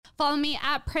Follow me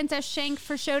at Princess Shank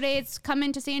for show dates. Come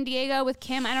into San Diego with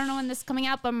Kim. I don't know when this is coming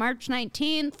out, but March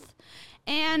 19th.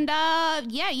 And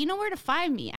yeah, you know where to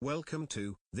find me. Welcome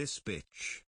to This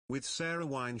Bitch with Sarah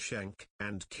Wineshank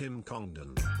and Kim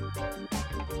Congdon.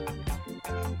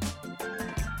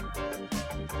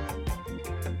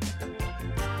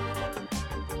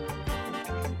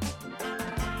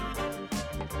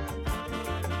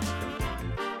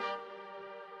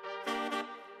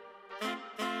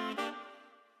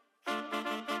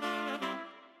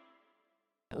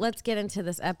 Let's get into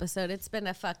this episode. It's been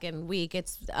a fucking week.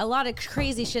 It's a lot of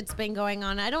crazy shit's been going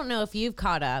on. I don't know if you've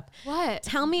caught up. What?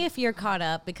 Tell me if you're caught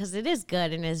up, because it is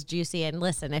good and is juicy. And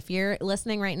listen, if you're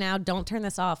listening right now, don't turn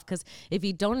this off, because if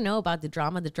you don't know about the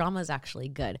drama is actually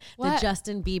good. What? The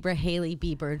Justin Bieber, Hailey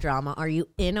Bieber drama. Are you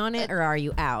in on it or are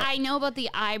you out? I know about the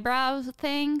eyebrow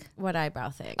thing. What eyebrow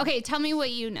thing? Okay, tell me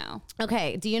what you know.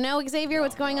 Okay, do you know, Xavier,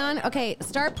 what's going on? Okay,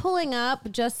 start pulling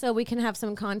up just so we can have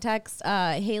some context.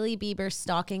 Hailey Bieber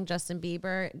stalking Justin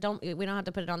Bieber. We don't have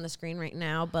to put it on the screen right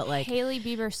now, but like Hailey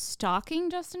Bieber stalking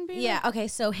Justin Bieber? Yeah, okay,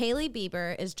 so Hailey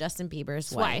Bieber is Justin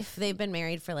Bieber's wife. They've been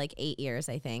married for like 8 years,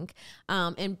 I think.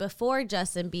 And before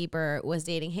Justin Bieber was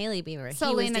dating Hailey Bieber,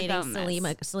 he was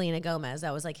dating Selena Gomez.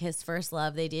 That was like his first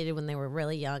love. They dated when they were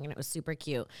really young, and it was super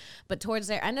cute. But towards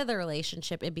their end of the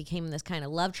relationship, it became this kind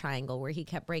of love triangle where he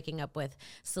kept breaking up with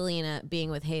Selena,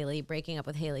 being with Hailey, breaking up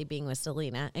with Hailey, being with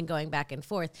Selena, and going back and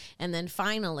forth. And then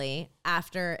finally,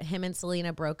 after him and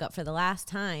Selena broke up for the last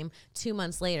time, 2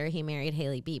 months later, he married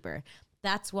Hailey Bieber.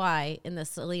 That's why in the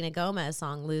Selena Gomez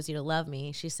song, Lose You to Love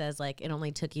Me, she says, like, it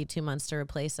only took you 2 months to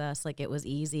replace us. Like, it was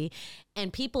easy.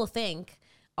 And people think,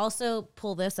 also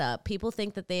pull this up, people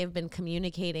think that they have been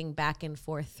communicating back and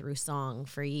forth through song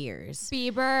for years.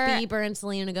 Bieber and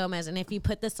Selena Gomez. And if you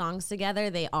put the songs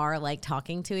together, they are like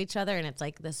talking to each other. And it's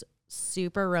like this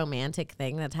super romantic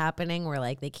thing that's happening where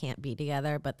like they can't be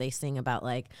together, but they sing about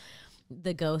like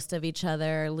the ghost of each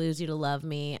other, Lose You to Love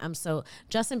Me.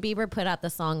 Justin Bieber put out the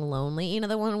song Lonely, you know,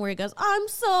 the one where he goes, I'm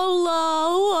so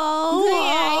lonely.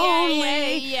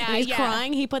 Yeah. And he's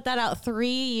crying. He put that out 3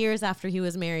 years after he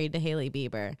was married to Hailey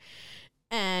Bieber.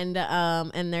 And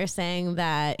they're saying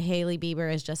that Hailey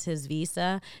Bieber is just his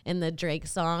visa. In the Drake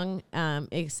song,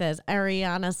 it says,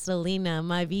 Ariana, Selena,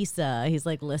 my visa. He's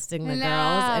like listing the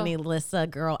girls, and he lists a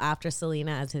girl after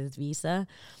Selena as his visa.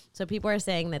 So people are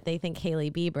saying that they think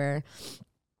Hailey Bieber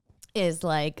is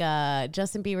like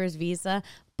Justin Bieber's visa,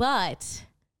 but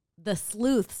the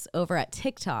sleuths over at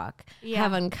TikTok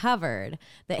have uncovered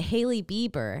that Hailey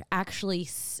Bieber actually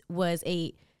was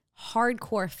a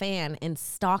hardcore fan and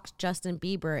stalked Justin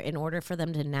Bieber in order for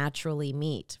them to naturally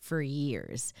meet for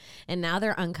years. And now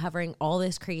they're uncovering all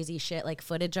this crazy shit, like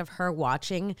footage of her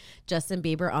watching Justin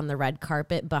Bieber on the red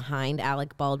carpet behind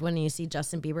Alec Baldwin. And you see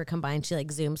Justin Bieber come by and she like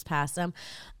zooms past him.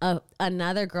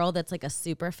 Another girl that's like a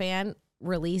super fan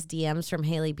released DMs from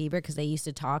Hailey Bieber because they used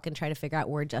to talk and try to figure out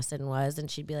where Justin was, and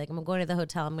she'd be like, I'm going to the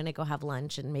hotel, I'm gonna go have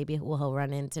lunch, and maybe he'll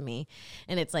run into me.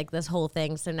 And it's like this whole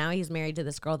thing. So now he's married to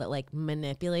this girl that like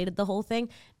manipulated the whole thing.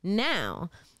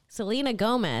 Now Selena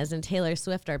Gomez and Taylor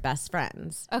Swift are best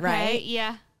friends. Okay, right?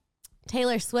 yeah.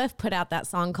 Taylor Swift put out that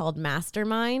song called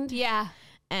Mastermind. Yeah.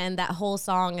 And that whole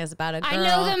song is about a girl. I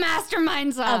know the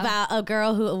Mastermind song. About a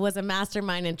girl who was a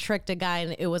mastermind and tricked a guy,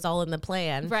 and it was all in the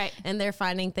plan. Right. And they're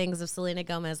finding things of Selena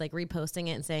Gomez, like reposting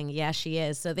it and saying, yeah, she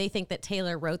is. So they think that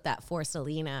Taylor wrote that for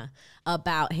Selena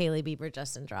about Hailey Bieber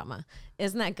Justin drama.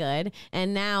 Isn't that good?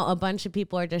 And now a bunch of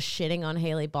people are just shitting on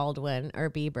Hailey Baldwin or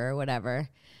Bieber or whatever.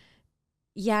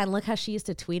 Yeah, and look how she used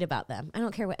to tweet about them. I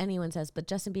don't care what anyone says, but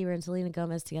Justin Bieber and Selena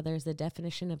Gomez together is the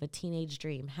definition of a teenage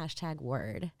dream.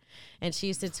 #word. And she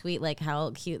used to tweet like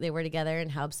how cute they were together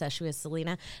and how obsessed she was with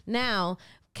Selena. Now,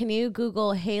 can you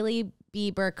Google Hailey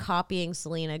Bieber copying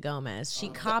Selena Gomez? She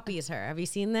copies her. Have you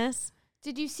seen this?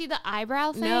 Did you see the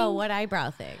eyebrow thing? No, what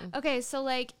eyebrow thing? Okay, so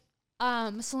like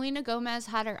Selena Gomez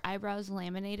had her eyebrows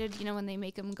laminated, you know, when they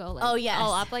make them go like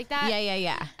all up like that.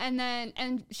 Yeah. And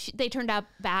then they turned out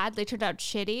bad. They turned out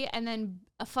shitty. And then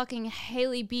a fucking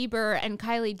Hailey Bieber and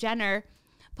Kylie Jenner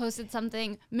posted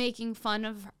something making fun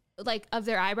of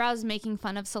their eyebrows, making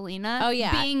fun of Selena. Oh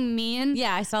yeah, being mean.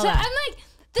 Yeah, I saw that. I'm like,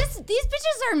 these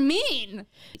bitches are mean.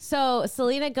 So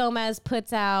Selena Gomez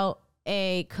puts out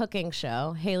a cooking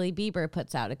show. Hailey Bieber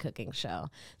puts out a cooking show.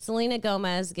 Selena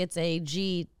Gomez gets a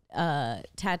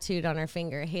tattooed on her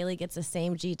finger. Hailey gets the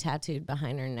same G tattooed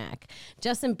behind her neck.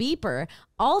 Justin Bieber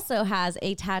also has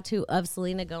a tattoo of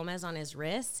Selena Gomez on his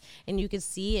wrist, and you can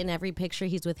see in every picture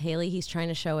he's with Hailey, he's trying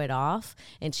to show it off,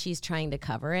 and she's trying to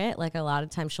cover it. Like a lot of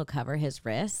times she'll cover his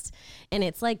wrist, and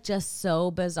it's like just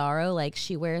so bizarro. Like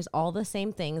she wears all the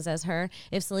same things as her.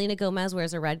 If Selena Gomez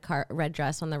wears a red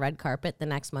dress on the red carpet, the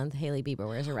next month Hailey Bieber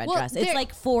wears a red dress. It's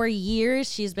like 4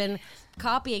 years she's been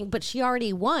copying, but she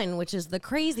already won, which is the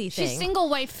crazy thing. She's single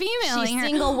white female. She's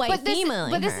single white female.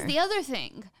 But this is the other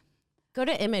thing. Go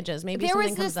to images. Maybe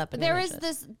something comes up in images. There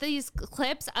was these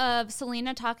clips of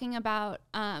Selena talking about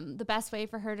the best way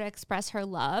for her to express her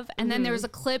love. And then there was a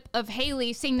clip of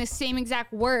Hailey saying the same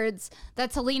exact words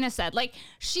that Selena said. Like,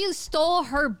 she stole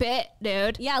her bit,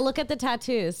 dude. Yeah, look at the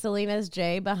tattoos. Selena's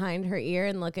J behind her ear,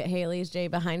 and look at Hailey's J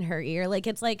behind her ear. Like,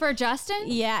 it's like... For Justin?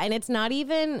 Yeah, and it's not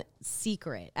even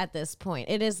secret at this point.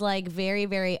 It is, like, very,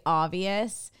 very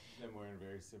obvious. Them wearing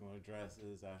very similar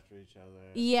dresses after each other.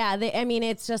 Yeah, I mean,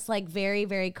 it's just like very,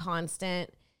 very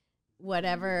constant,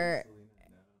 whatever.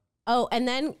 Oh, and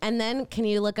then can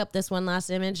you look up this one last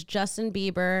image? Justin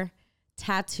Bieber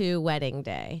tattoo wedding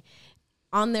day.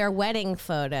 On their wedding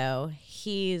photo,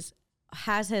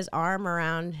 has his arm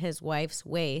around his wife's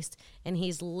waist, and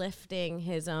he's lifting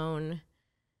his own.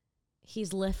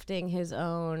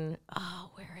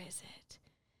 Oh, where is it?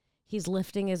 He's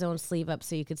lifting his own sleeve up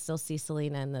so you could still see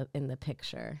Selena in the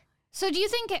picture. So do you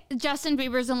think Justin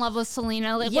Bieber's in love with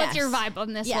Selena? Like, Yes. what's your vibe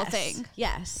on this whole thing?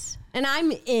 Yes. And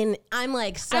I'm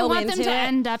like so I want into them to it.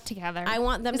 end up together. I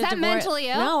want them Is to that mentally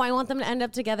ill? No, I want them to end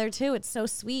up together too. It's so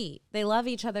sweet. They love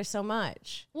each other so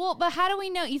much. Well, but how do we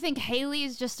know? You think Hailey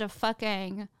is just a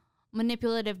fucking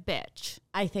manipulative bitch?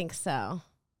 I think so.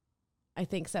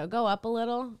 Go up a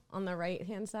little on the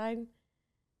right-hand side.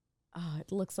 Oh,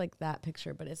 it looks like that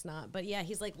picture, but it's not. But yeah,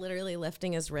 he's like literally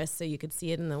lifting his wrist so you could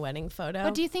see it in the wedding photo.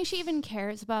 But do you think she even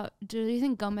cares about, do you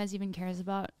think Gomez even cares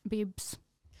about Biebs?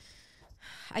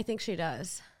 I think she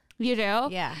does. You do?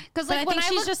 Yeah. Because But like I when think I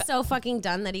she's look just so fucking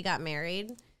done that he got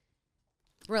married.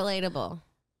 Relatable.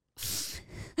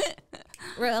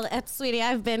 Sweetie,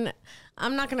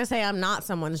 I'm not going to say I'm not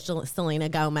someone's Selena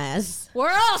Gomez.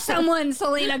 we're all someone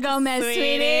Selena Gomez,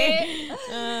 sweetie.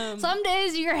 Um, Some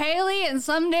days you're Hailey and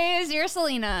some days you're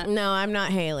Selena. No, I'm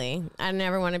not Hailey. I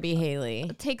never want to be Hailey.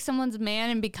 Take someone's man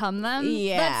and become them?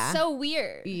 Yeah. That's so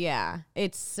weird. Yeah,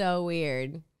 it's so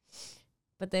weird.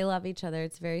 But they love each other.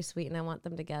 It's very sweet, and I want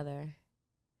them together.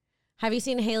 Have you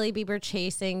seen Hailey Bieber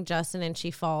chasing Justin and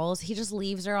she falls? He just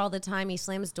leaves her all the time. He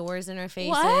slams doors in her faces.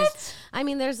 What? I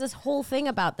mean, there's this whole thing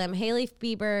about them. Hailey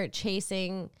Bieber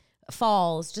chasing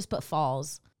falls, just put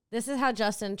falls. This is how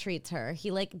Justin treats her. He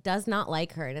like does not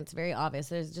like her, and it's very obvious.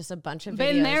 There's just a bunch of videos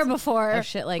Been there before. of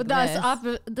shit like with this.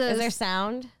 Is Is there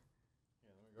sound?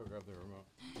 Yeah, let me go grab the remote.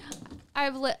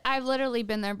 I've literally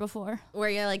been there before. Where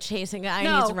you're like chasing a guy and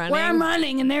No, he's running? where I'm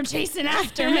running and they're chasing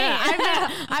after me.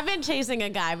 I've been chasing a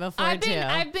guy before too.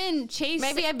 I've been chasing.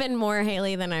 Maybe I've been more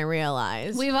Hailey than I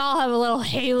realized. We've all have a little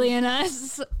Hailey in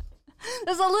us.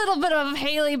 There's a little bit of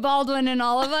Hailey Baldwin in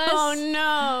all of us. Oh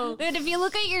no. Dude, if you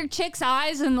look at your chick's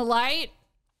eyes in the light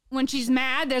when she's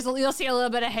mad, you'll see a little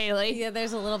bit of Hailey. Yeah,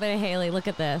 there's a little bit of Hailey. Look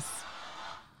at this.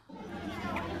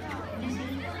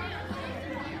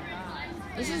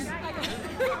 This is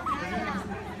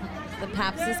The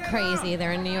Paps is crazy.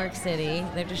 They're in New York City.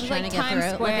 They're just It's trying like to get Times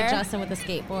through. Look Square. at Justin with the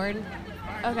skateboard.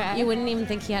 okay. You wouldn't even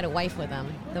think he had a wife with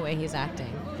him, the way he's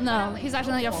acting. No, he's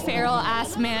acting like a feral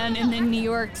ass man in the New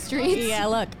York streets. Yeah,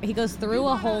 look. He goes through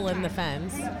a hole in the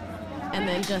fence and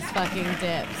then just fucking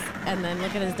dips. And then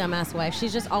look at his dumbass wife.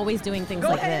 She's just always doing things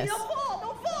like this Don't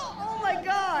fall! Oh my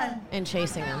God! and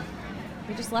chasing him.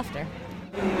 He just left her.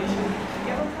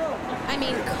 I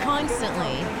mean,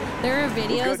 constantly. There are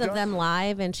videos of them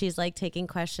live, and she's like taking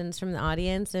questions from the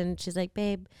audience, and she's like,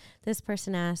 "Babe, this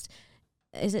person asked,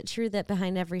 is it true that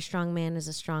behind every strong man is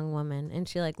a strong woman?" And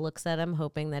she like looks at him,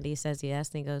 hoping that he says yes,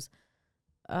 and he goes,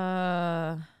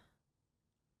 I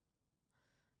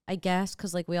guess,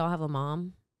 because like we all have a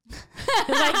mom."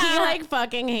 Like he like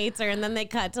fucking hates her, and then they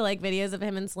cut to like videos of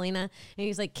him and Selena, and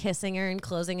he's like kissing her and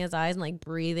closing his eyes and like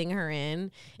breathing her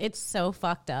in. It's so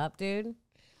fucked up, dude.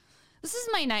 This is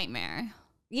my nightmare.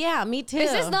 Yeah, me too.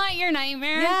 Is this not your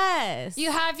nightmare? Yes.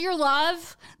 You have your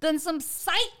love, then some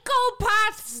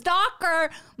psychopath stalker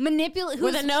manipulate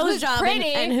with a nose who's job pretty.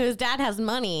 and whose dad has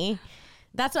money.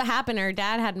 That's what happened. Her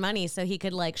dad had money, so he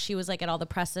could like. She was like at all the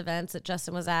press events that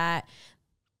Justin was at.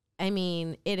 I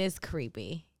mean, it is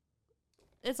creepy.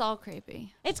 It's all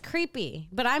creepy. It's creepy,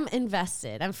 but I'm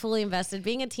invested. I'm fully invested.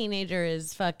 Being a teenager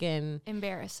is fucking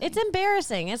Embarrassing. It's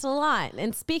embarrassing. It's a lot.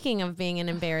 And speaking of being an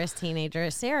embarrassed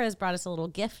teenager, Sarah has brought us a little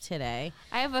gift today.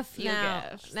 I have a few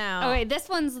gifts. Now, oh wait, this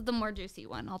one's the more juicy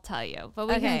one. I'll tell you, but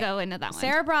we can go into that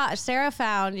one. Sarah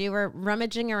found you were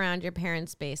rummaging around your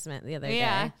parents' basement the other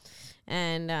day,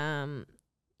 and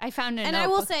I found it. And I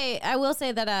will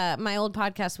say that my old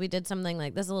podcast, we did something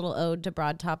like this, a little ode to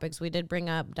broad topics. We did bring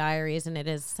up diaries, and it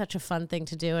is such a fun thing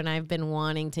to do. And I've been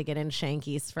wanting to get in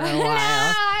Shanky's for a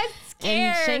while. I'm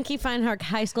scared. And Shanky find her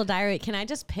high school diary. Can I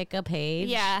just pick a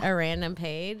page, a random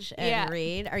page, and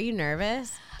read? Are you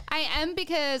nervous? I am,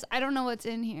 because I don't know what's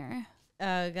in here.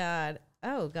 Oh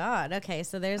God. Okay,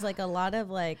 so there's like a lot of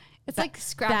like it's like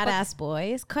scrapbook. Badass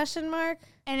boys ?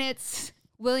 And it's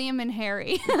William and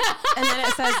Harry. And then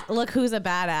it says, "Look who's a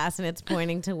badass," and it's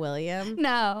pointing to William.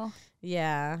 No.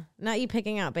 Yeah, not you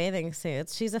picking out bathing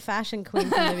suits. She's a fashion queen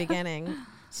from the beginning.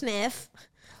 Sniff.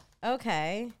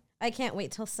 Okay, I can't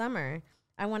wait till summer.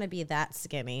 I want to be that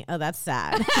skinny. Oh, that's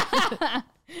sad.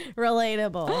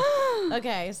 Relatable.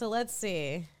 Okay, so let's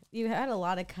see. You had a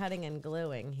lot of cutting and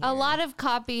gluing here. A lot of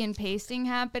copy and pasting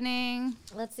happening.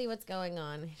 Let's see what's going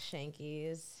on,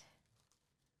 Shankies.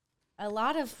 A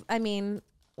lot of, I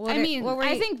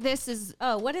think this is...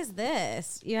 Oh, what is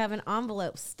this? You have an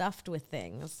envelope stuffed with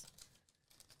things.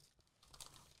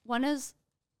 What does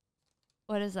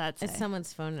that say? It's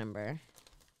someone's phone number.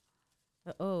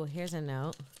 Oh, here's a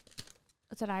note.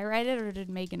 Did I write it or did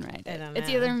Megan write it? I don't know. It's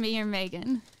either me or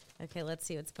Megan. Okay, let's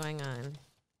see what's going on.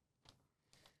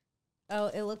 Oh,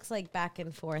 it looks like back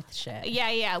and forth shit.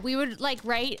 Yeah. We would like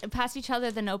pass each other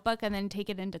the notebook and then take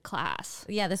it into class.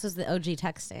 Yeah, this was the OG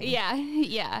texting.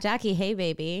 Yeah. Jackie, hey,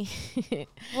 baby.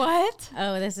 What?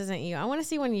 Oh, this isn't you. I want to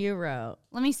see when you wrote.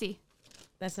 Let me see.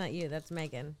 That's not you. That's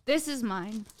Megan. This is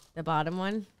mine. The bottom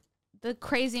one? The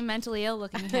crazy mentally ill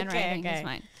looking handwriting is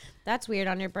mine. That's weird.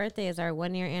 On your birthday is our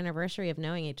 1 year anniversary of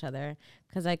knowing each other,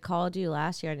 because I called you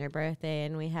last year on your birthday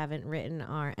and we haven't written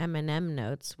our M&M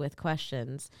notes with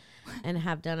questions and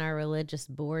have done our religious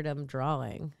boredom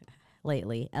drawing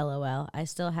lately. LOL. I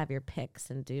still have your pics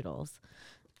and doodles.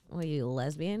 What, are you a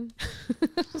lesbian?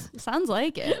 Sounds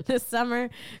like it. This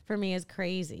summer for me is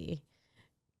crazy.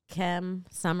 Chem,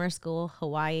 summer school,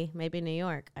 Hawaii, maybe New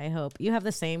York. I hope you have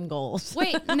the same goals.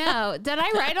 Wait, no. Did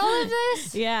I write all of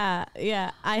this?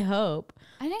 Yeah. I hope.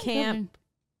 I didn't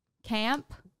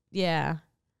camp. Yeah.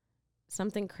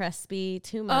 Something Crespi,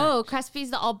 too much. Oh, Crespi's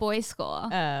the all boys school.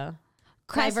 Oh.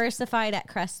 Diversified at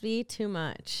Crespi, too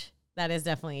much. That is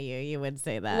definitely you. You would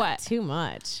say that. What? Too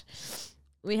much.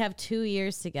 We have 2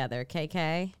 years together,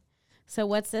 KK. So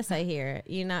what's this I hear?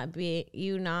 You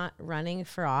not running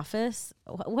for office?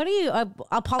 What are you,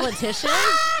 a politician?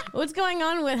 What's going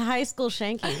on with high school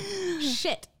Shanky?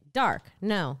 Shit. Dark.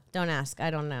 No, don't ask.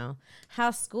 I don't know.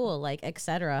 How's school? Like,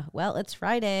 etc. Well, it's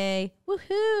Friday.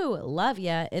 Woohoo. Love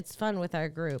ya. It's fun with our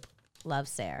group. Love,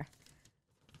 Sarah.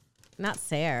 Not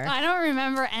Sarah. I don't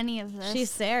remember any of this. She's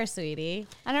Sarah, sweetie.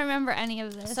 I don't remember any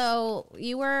of this. So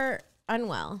you were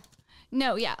unwell.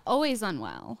 No, yeah, always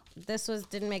unwell. This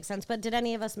didn't make sense, but did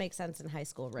any of us make sense in high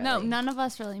school, really? No, none of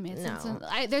us really made sense. No.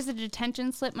 There's a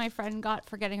detention slip my friend got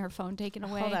for getting her phone taken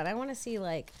away. Hold on, I want to see,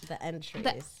 like, the entries.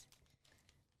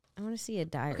 I want to see a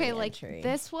diary entry. Like,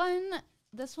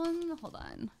 this one, hold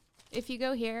on. If you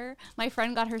go here, my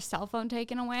friend got her cell phone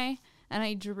taken away, and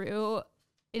I drew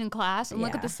in class, and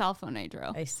look at the cell phone I drew.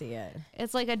 I see it.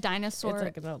 It's like a dinosaur It's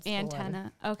like an old school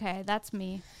antenna. one. Okay, that's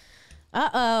me.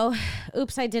 Uh-oh.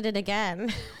 Oops, I did it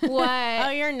again. What? Oh,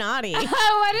 you're naughty. What did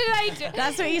I do?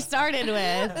 That's what you started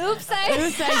with. Oops,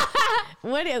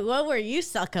 What were you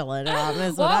suckling on?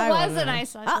 Is What I wasn't wanna know. I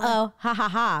suckling? Uh-oh. Ha, ha,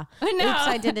 ha. No. Oops,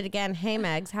 I did it again. Hey,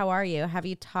 Megs, how are you? Have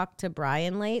you talked to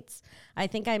Brian Lates? I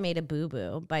think I made a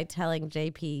boo-boo by telling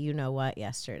JP you know what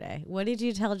yesterday. What did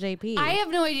you tell JP? I have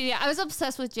no idea. I was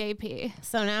obsessed with JP.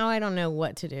 So now I don't know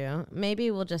what to do.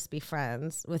 Maybe we'll just be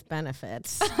friends with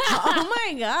benefits. Oh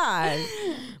my God.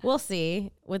 We'll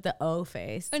see with the O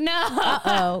face. No.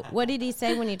 Uh-oh. What did he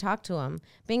say when you talked to him?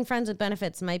 Being friends with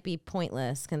benefits might be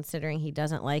pointless considering he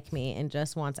doesn't like me and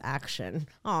just wants action.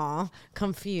 Aw,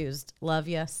 confused. Love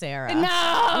ya, Sarah. No.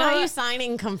 Now you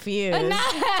signing confused.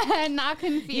 Not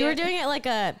confused. You were doing it like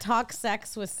a talk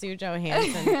sex with Sue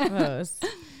Johansson post.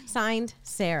 Signed,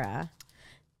 Sarah.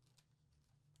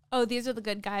 Oh, these are the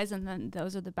good guys, and then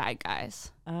those are the bad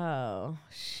guys. Oh,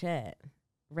 shit.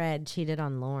 Red cheated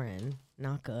on Lauren.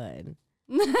 Not good.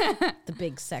 The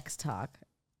big sex talk.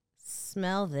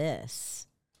 Smell this.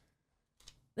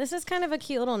 This is kind of a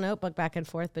cute little notebook back and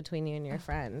forth between you and your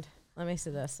friend. Let me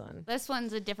see this one. This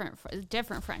one's a different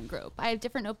friend group. I have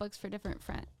different notebooks for different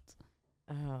friends.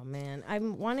 Oh, man.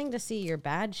 I'm wanting to see your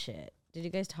bad shit. Did you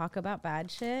guys talk about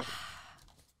bad shit?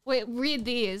 Wait, read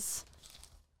these.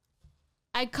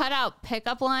 I cut out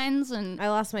pickup lines and I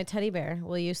lost my teddy bear.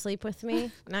 Will you sleep with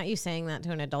me? Not you saying that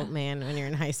to an adult man when you're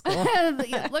in high school.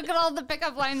 look at all the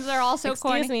pickup lines. They're all so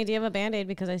corny. Excuse me, do you have a Band-Aid?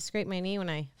 Because I scraped my knee when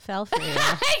I fell for you.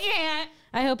 I can't.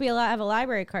 I hope you have a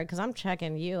library card because I'm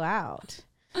checking you out.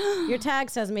 Your tag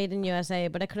says made in USA,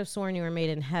 but I could have sworn you were made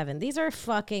in heaven. These are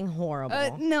fucking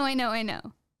horrible. No, I know.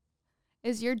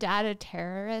 Is your dad a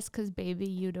terrorist? Because baby,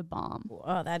 you'd a bomb.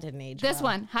 Oh, that didn't age This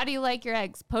well. one. How do you like your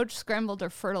eggs? Poached, scrambled, or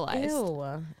fertilized?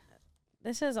 Ew.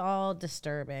 This is all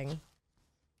disturbing.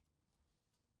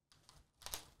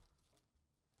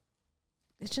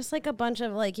 It's just like a bunch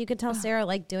of like, you could tell Sarah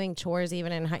like doing chores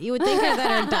even in high. You would think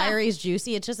that her diary's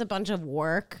juicy. It's just a bunch of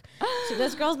work. So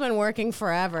this girl's been working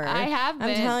forever. I have been.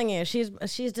 I'm telling you, she's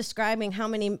describing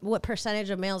what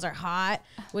percentage of males are hot,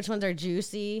 which ones are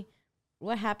juicy.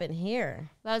 What happened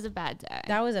here? That was a bad day.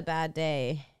 That was a bad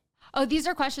day. Oh, these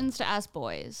are questions to ask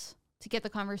boys to get the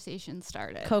conversation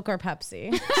started. Coke or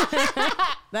Pepsi?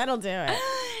 That'll do it.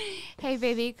 Hey,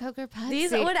 baby, Coke or Pepsi?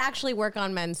 These would actually work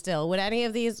on men still. Would any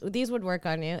of these would work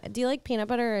on you? Do you like peanut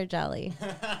butter or jelly?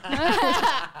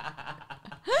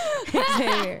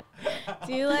 Xavier,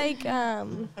 do you like,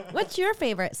 what's your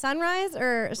favorite, sunrise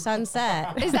or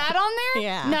sunset? Is that on there?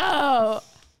 Yeah. No.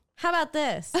 How about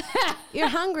this? You're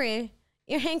hungry.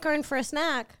 You're hankering for a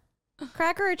snack.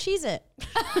 Cracker or Cheez-It?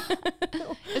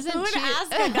 Isn't Who would she-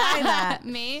 ask a guy that?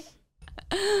 Me?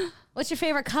 What's your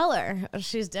favorite color? Oh,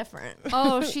 she's different.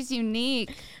 Oh, she's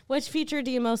unique. Which feature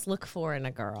do you most look for in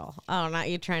a girl? Oh, not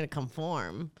you trying to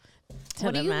conform to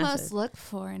What the do you masses. most look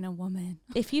for in a woman?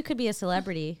 If you could be a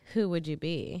celebrity, who would you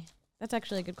be? That's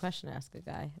actually a good question to ask a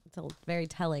guy. It's a very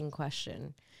telling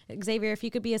question. Xavier, if you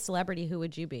could be a celebrity, who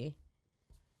would you be?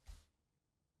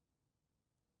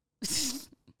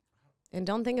 And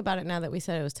don't think about it now that we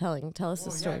said it was telling. Tell us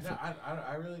the story.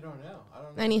 I really don't know. I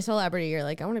don't know. Any celebrity, you're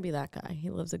like, I want to be that guy. He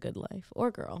lives a good life.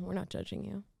 Or girl. We're not judging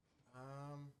you.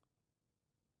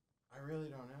 I really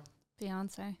don't know.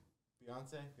 Beyonce.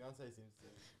 Beyonce seems to.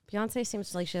 Beyonce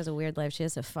seems like she has a weird life. She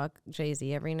has to fuck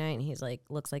Jay-Z every night, and he's like,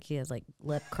 looks like he has like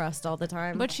lip crust all the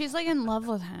time. But she's like in love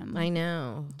with him. I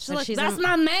know. She's But like, that's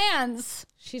my man's.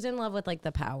 she's in love with like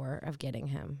the power of getting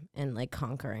him and like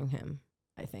conquering him,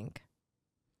 I think.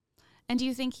 And do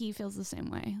you think he feels the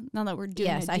same way now that we're doing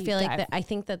Yes, a I deep feel like dive? that. I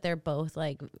think that they're both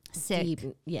like Sick.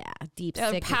 deep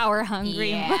sick. Power hungry.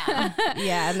 Yeah,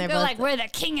 yeah, and They're they're both like, we're the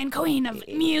king and queen of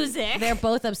music. they're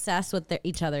both obsessed with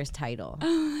each other's title,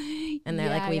 and they're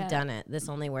like, we've done it. This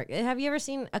only works. Have you ever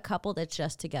seen a couple that's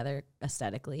just together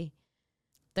aesthetically?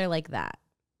 They're like that.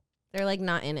 They're like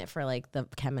not in it for like the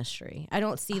chemistry. I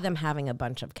don't see them having a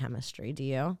bunch of chemistry. Do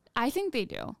you? I think they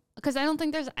do. Because I don't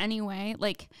think there's any way.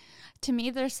 Like, to me,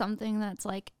 there's something that's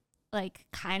like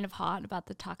kind of hot about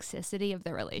the toxicity of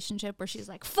the relationship where she's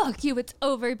like, fuck you, it's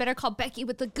over. You better call Becky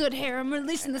with the good hair. I'm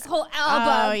releasing this whole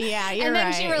album. Oh, yeah, you're And then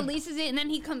right. she releases it and then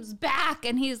he comes back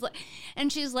and he's like,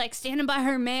 and she's like standing by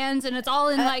her mans and it's all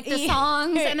in like the yeah.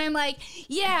 songs. And I'm like,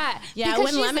 yeah. Yeah, because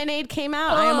when she's- Lemonade came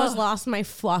out, I almost lost my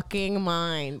fucking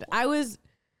mind. I was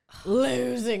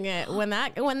losing it. When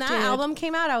that album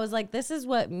came out, I was like, this is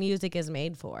what music is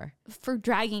made for. For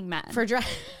dragging men. For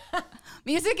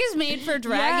Music is made for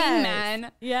dragging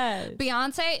men. Yes.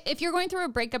 Beyonce, if you're going through a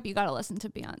breakup, you got to listen to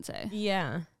Beyonce.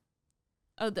 Yeah.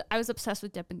 Oh, I was obsessed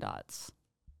with Dippin' Dots.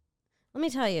 Let me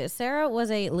tell you, Sarah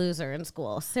was a loser in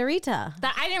school. Sarita.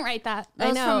 That I didn't write that. That I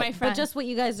was know, from my friend. but just what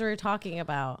you guys were talking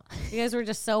about. You guys were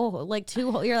just so like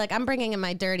you're like, I'm bringing in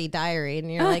my dirty diary, and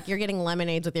you're like, you're getting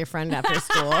lemonades with your friend after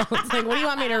school. It's like, what do you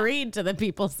want me to read to the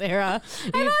people, Sarah? I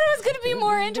thought it was going to be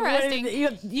more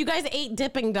interesting. You guys ate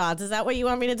Dipping Dots. Is that what you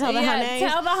want me to tell the honeys?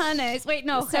 Tell the honeys. Wait,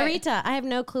 no. okay. Sarita, I have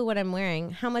no clue what I'm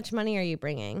wearing. How much money are you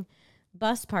bringing?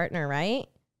 Bus partner, right?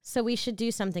 So we should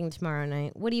do something tomorrow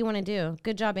night. What do you want to do?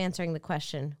 Good job answering the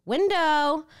question.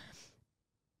 Window.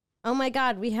 Oh my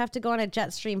God, we have to go on a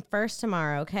jet stream first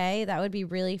tomorrow, okay? That would be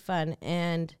really fun.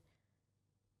 And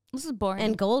This is boring.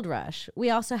 and Gold Rush. We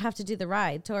also have to do the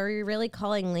ride. So are you really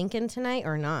calling Lincoln tonight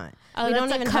or not? Oh, we don't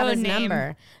that's a even have his code name.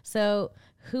 number. So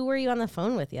who were you on the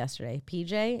phone with yesterday?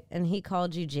 PJ? And he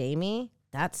called you Jamie?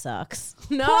 That sucks.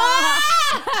 No.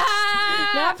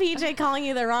 Not PJ calling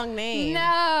you the wrong name.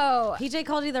 No. PJ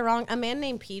called you the wrong. A man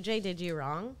named PJ did you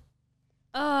wrong?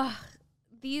 Ugh.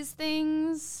 These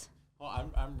things.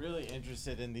 Well, I'm really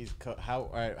interested in these.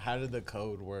 How did the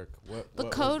code work? The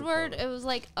code word, it was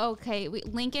like, okay,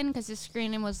 Lincoln, because his screen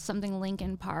name was something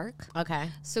Lincoln Park. Okay.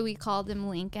 So we called him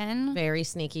Lincoln. Very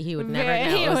sneaky. He would never know it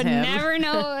was him. He would never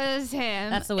know it was him.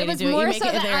 That's the way it to was do it. You more make so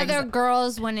it that very other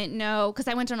girls wouldn't know, because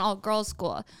I went to an all-girls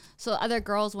school. So other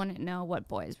girls wouldn't know what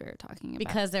boys we were talking about.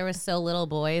 Because there was so little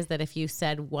boys that if you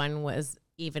said one was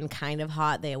even kind of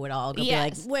hot, they would all go be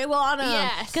like, we want him.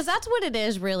 Yes. Because that's what it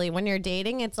is, really. When you're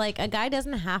dating, it's like a guy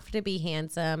doesn't have to be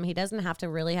handsome. He doesn't have to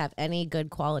really have any good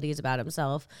qualities about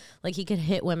himself. Like, he could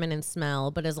hit women and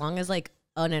smell, but as long as, like,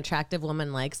 an attractive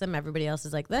woman likes him, everybody else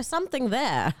is like, there's something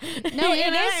there. No,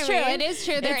 it is true. mean? It is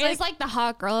true. There It's is like the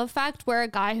hot girl effect, where a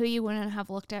guy who you wouldn't have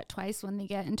looked at twice, when they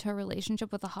get into a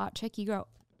relationship with a hot chick, you go,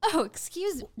 oh,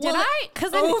 excuse me. Did Well, I 'cause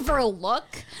then- overlook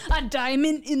a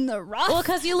diamond in the rough? Well,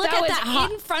 'cause you look at was that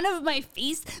hot- in front of my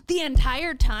face the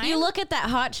entire time. You look at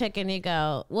that hot chick and you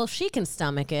go, well, she can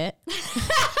stomach it.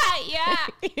 Yeah.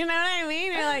 You know what I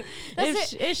mean? You're like,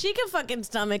 if she can fucking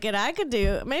stomach it, I could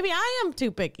do. Maybe I am too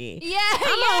picky. Yeah.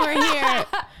 I'm over here,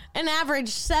 an average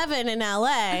 7 in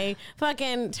LA,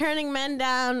 fucking turning men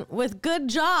down with good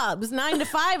jobs,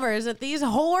 9-to-5ers that these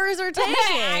whores are taking.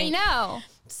 I know.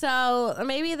 So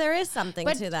maybe there is something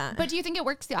to that. But do you think it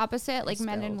works the opposite, like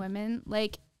men and women?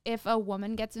 Like, if a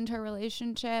woman gets into a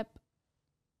relationship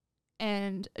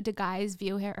and the guys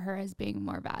view her as being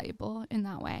more valuable in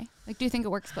that way? Like, do you think it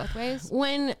works both ways?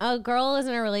 When a girl is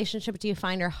in a relationship, do you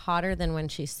find her hotter than when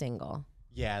she's single?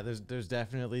 Yeah, there's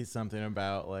definitely something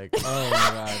about like, oh my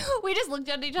god. We just looked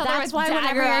at each other. That's with why whenever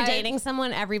dagger you're eyes. dating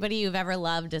someone, everybody you've ever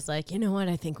loved is like, you know what?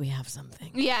 I think we have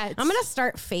something. Yeah. I'm gonna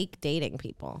start fake dating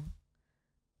people.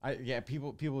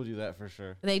 People do that for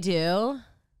sure. They do.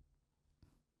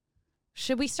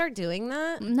 Should we start doing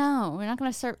that? No, we're not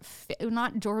going to start. We're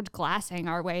not George Glassing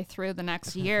our way through the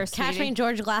next year. Catch me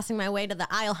George Glassing my way to the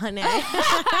aisle, honey.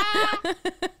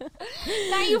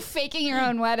 Not you faking your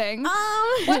own wedding.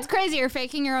 What's crazier,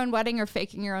 faking your own wedding or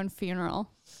faking your own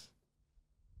funeral?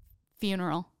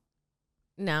 Funeral.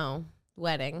 No,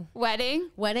 wedding. Wedding?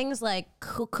 Wedding's like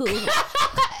cuckoo.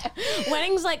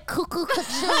 Wedding's like cuckoo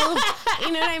cuckoo.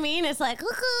 You know what I mean? It's like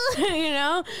cuckoo, you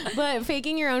know? But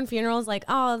faking your own funeral is like,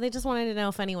 oh, they just wanted to know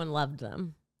if anyone loved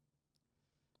them.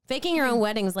 Faking your own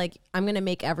wedding's like, I'm going to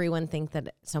make everyone think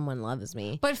that someone loves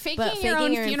me. But faking your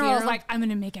own funeral is like, I'm going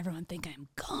to make everyone think I'm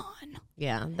gone.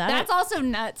 Yeah. That's also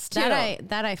nuts, too.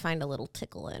 That I find a little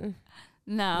tickle in.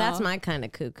 No. That's my kind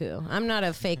of cuckoo. I'm not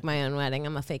a fake my own wedding.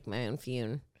 I'm a fake my own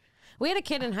fune. We had a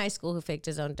kid in high school who faked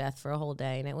his own death for a whole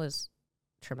day, and it was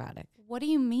traumatic. What do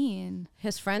you mean?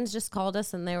 His friends just called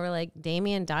us, and they were like,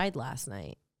 Damien died last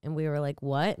night. And we were like,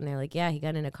 what? And they're like, yeah, he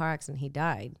got in a car accident. He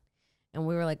died. And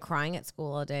we were like crying at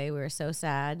school all day. We were so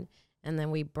sad. And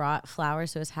then we brought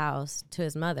flowers to his house, to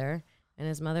his mother. And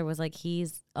his mother was like,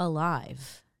 he's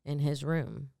alive in his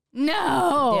room.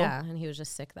 No. Yeah. And he was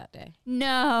just sick that day.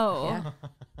 No.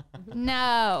 Yeah.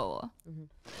 No.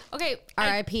 Okay.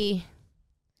 R.I.P.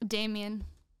 Damien.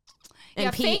 And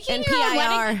Yeah, P faking and your own PIR,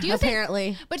 wedding. Do you think-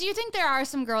 apparently. But do you think there are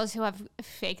some girls who have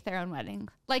faked their own wedding?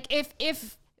 Like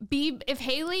if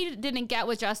Haley didn't get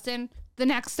with Justin, the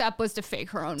next step was to fake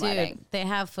her own wedding. Dude, they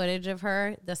have footage of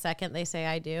her the second they say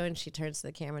I do, and she turns to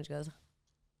the camera and she goes,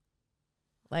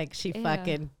 like she Ew.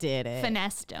 fucking did it.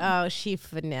 Finessed him. Oh, she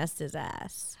finessed his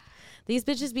ass. These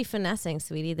bitches be finessing,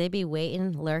 sweetie. They be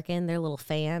waiting, lurking, they're little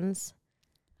fans.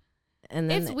 And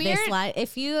then It's they weird. slide.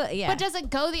 If you, yeah. But does it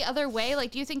go the other way?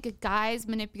 Like, do you think guys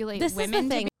manipulate This women? is the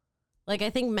to thing. be- Like, I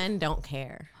think men don't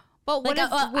care. But what Like,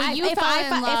 if when you fell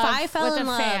in love if I fell with in a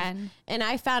love fan? and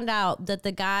I found out that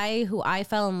the guy who I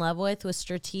fell in love with was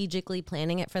strategically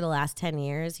planning it for the last 10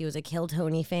 years, he was a Kill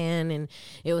Tony fan and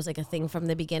it was like a thing from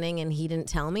the beginning and he didn't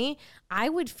tell me, I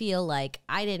would feel like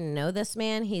I didn't know this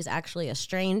man. He's actually a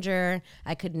stranger.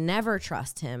 I could never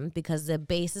trust him because the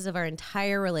basis of our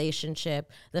entire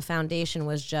relationship, the foundation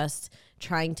was just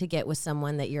trying to get with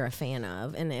someone that you're a fan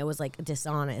of, and it was like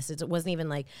dishonest. It wasn't even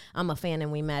like I'm a fan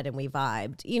and we met and we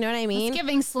vibed. You know what I mean? It's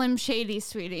giving Slim Shady,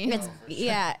 sweetie.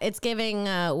 It's giving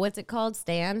what's it called?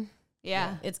 Stan?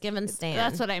 yeah. It's given Stan.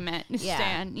 That's what I meant. Yeah.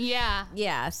 Stan. Yeah.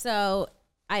 Yeah. So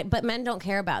but men don't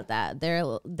care about that.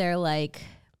 They're like,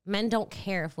 men don't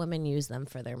care if women use them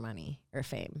for their money or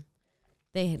fame.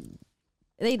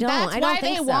 They don't. That's I don't why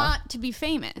think they so. want to be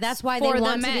famous. That's why for they the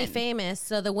want to be men. famous,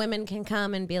 so the women can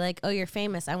come and be like, oh, you're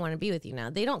famous, I want to be with you now.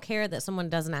 They don't care that someone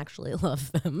doesn't actually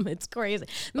love them. It's crazy.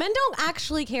 Men don't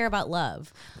actually care about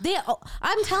love.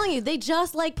 I'm telling you, they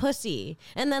just like pussy.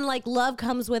 And then like love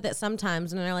comes with it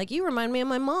sometimes, and they're like, you remind me of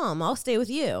my mom, I'll stay with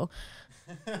you.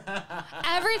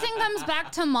 Everything comes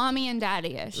back to mommy and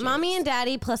daddy issues. Mommy and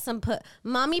daddy plus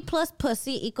mommy plus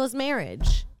pussy equals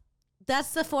marriage.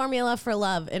 That's the formula for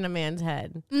love in a man's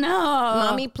head. No.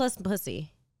 Mommy plus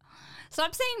pussy.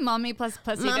 Stop saying mommy plus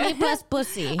pussy. Mommy plus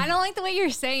pussy. I don't like the way you're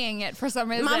saying it for some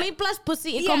reason. Mommy plus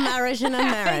pussy equal marriage in a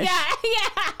marriage.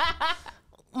 Yeah.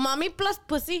 Mommy plus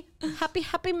pussy,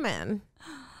 happy man.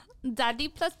 Daddy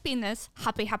plus penis,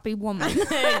 happy woman.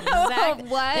 Exactly.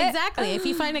 What? Exactly. If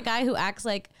you find a guy who acts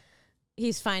like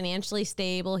he's financially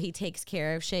stable, he takes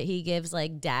care of shit, he gives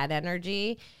like dad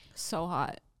energy, So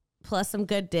hot. plus some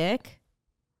good dick,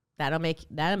 that'll make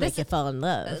you fall in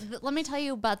love. Let me tell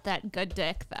you about that good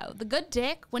dick, though. The good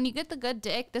dick, when you get the good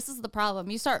dick, this is the problem.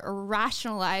 You start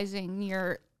rationalizing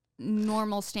your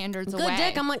normal standards Good away.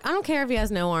 dick. I'm like, I don't care if he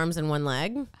has no arms and one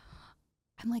leg.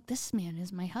 I'm like, this man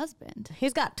is my husband.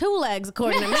 He's got 2 legs,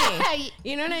 according to me.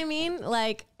 You know what I mean?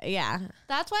 Like, yeah.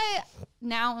 That's why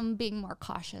now I'm being more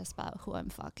cautious about who I'm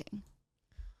fucking.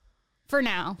 For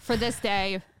now, for this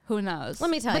day, who knows? Let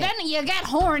me tell but you. then you get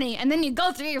horny, and then you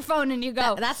go through your phone and you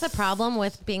go, That's the problem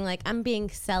with being like, I'm being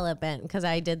celibate, because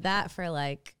I did that for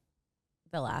like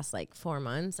the last like 4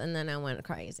 months, and then I went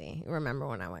crazy. Remember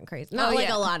when I went crazy? Not like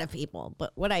a lot of people,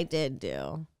 but what I did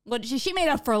do. what she made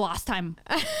up for last time.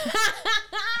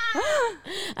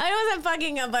 I wasn't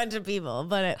fucking a bunch of people,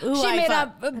 but She made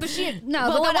up, but but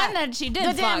the one that she did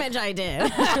the fuck damage I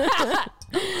did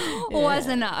was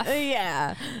enough.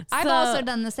 yeah. I've also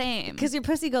done the same. because your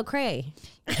pussy go cray.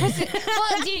 Well,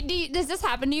 does this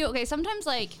happen to you? Okay, sometimes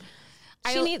like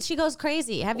She goes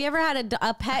crazy. Have you ever had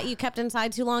a pet you kept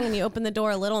inside too long and you open the door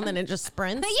a little and then it just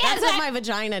sprints? Yeah, That's what my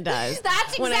vagina does.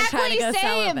 That's when I try to exactly go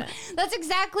same. celibate. That's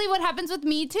exactly what happens with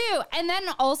me too. And then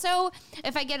also,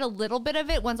 if I get a little bit of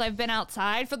it once I've been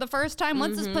outside for the first time,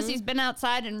 once this pussy's been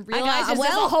outside and realizes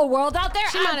there's a whole world out there,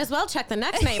 She might as well check the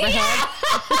next neighborhood.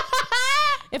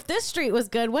 If this street was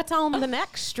good, what's on the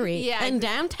next street? Yeah. In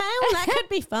downtown? That could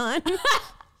be fun.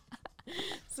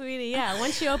 Sweetie, yeah.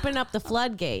 Once you open up the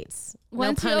floodgates,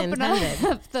 once no you pun open intended.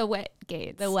 up the wet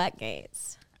gates. The wet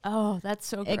gates. Oh, that's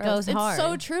so gross. It goes hard. It's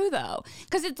so true though,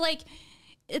 because it's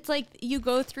like you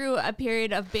go through a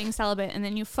period of being celibate and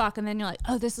then you fuck and then you're like,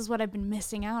 oh, this is what I've been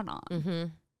missing out on. Mm-hmm.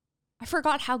 I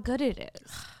forgot how good it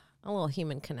is. A little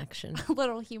human connection. A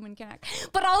little human connection.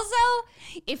 But also,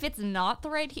 if it's not the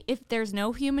right, if there's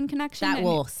no human connection, That and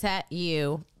will set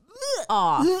you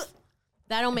off.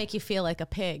 That'll make you feel like a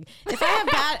pig. If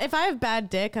I have bad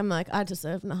dick, I'm like, I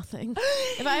deserve nothing.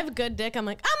 If I have a good dick, I'm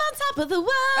like, I'm on top of the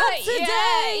world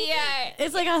today. Yeah.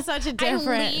 It's like such a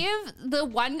different. I leave the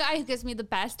one guy who gives me the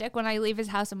best dick. When I leave his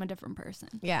house, I'm a different person.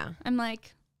 Yeah. I'm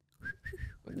like,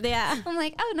 Yeah.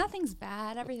 oh, nothing's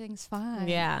bad. Everything's fine.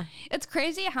 Yeah. It's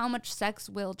crazy how much sex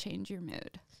will change your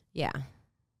mood. Yeah.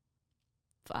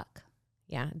 Fuck.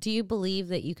 Yeah. Do you believe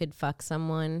that you could fuck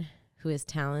someone who is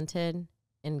talented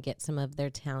and get some of their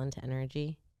talent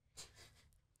energy?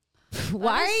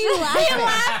 Why are you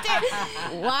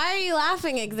laughing? Why are you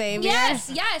laughing, Xavier? Yes.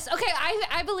 Okay,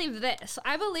 I believe this.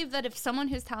 I believe that if someone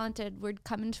who's talented would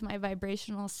come into my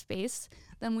vibrational space,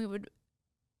 then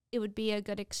it would be a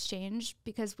good exchange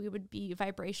because we would be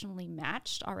vibrationally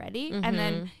matched already. And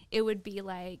then it would be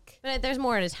like... But there's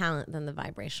more to talent than the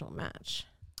vibrational match.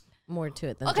 More to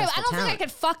it than Okay, just I the don't talent. think I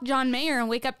could fuck John Mayer and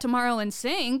wake up tomorrow and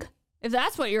sing, if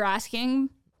that's what you're asking.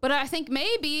 But I think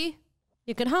maybe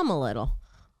You could hum a little.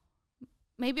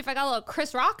 if I got a little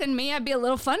Chris Rock in me, I'd be a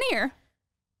little funnier.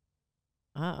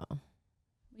 Oh.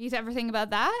 You ever think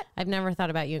about that? I've never thought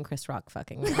about you and Chris Rock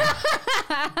fucking.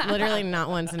 Literally not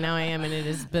once, and now I am, and it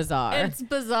is bizarre. It's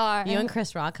bizarre. You and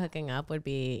Chris Rock hooking up would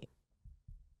be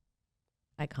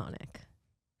iconic.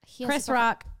 He has Chris a-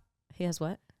 Rock, he has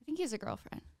what? I think he has a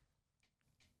girlfriend.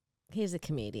 He's a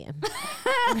comedian.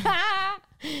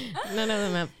 None of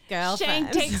them have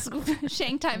girlfriends.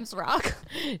 Shank times Rock.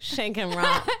 Shank and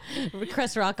Rock.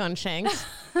 Chris Rock on Shank.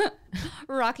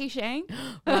 Rocky Shank.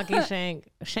 Rocky Shank.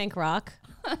 Shank Rock.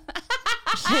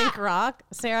 Shank Rock.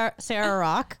 Sarah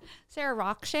Rock. Sarah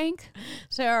Rock Shank.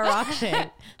 Sarah Rock Shank.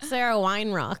 Sarah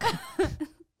Wine Rock.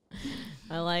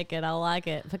 I like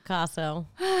it. Picasso.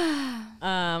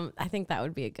 I think that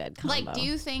would be a good combo. Like, do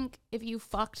you think if you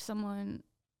fucked someone,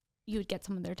 you would get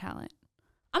some of their talent?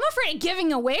 I'm afraid of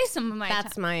giving away some of my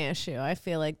That's my issue. I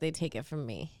feel like they take it from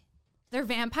me. They're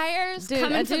vampires. Dude,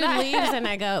 coming a for dude that. leaves and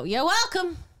I go, you're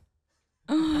welcome.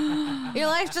 Your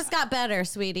life just got better,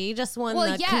 sweetie. You just won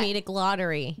the comedic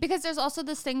lottery. Because there's also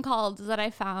this thing that I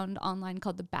found online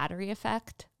called the battery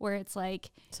effect, where it's like,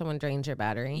 Someone drains your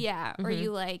battery. yeah, or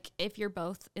you like, if you're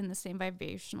both in the same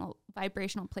vibrational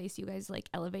place, you guys like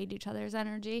elevate each other's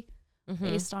energy.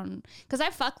 based on, because I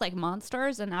fucked like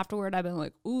monsters, and afterward I've been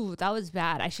like, ooh, that was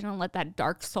bad. I shouldn't let that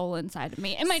dark soul inside of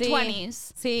me in my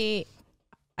 20s. See,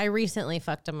 I recently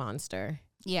fucked a monster,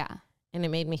 Yeah. and it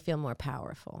made me feel more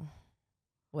powerful.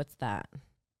 What's that?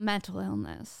 Mental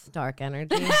illness. Dark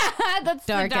energy. That's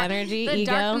Dark energy, the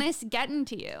ego. darkness getting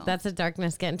to you. That's a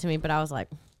darkness getting to me, but I was like,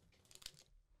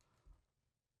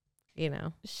 you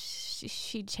know,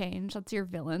 She changed. That's your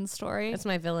villain story. that's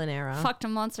my villain arrow. Fucked a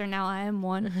monster, now I am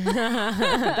one.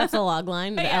 That's a log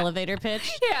line, the Yeah. elevator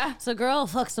pitch. Yeah. So girl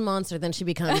fucks a monster, then she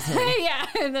becomes him. Yeah,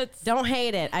 that's. Don't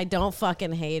hate it. I don't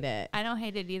fucking hate it. I don't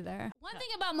hate it either. One thing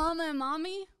about Mama and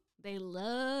Mommy, they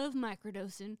love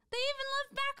microdosing. They even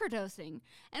love macrodosing.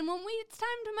 And when it's time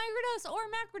to microdose or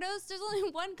macrodose, there's only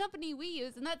one company we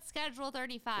use, and that's Schedule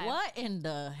 35. What in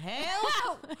the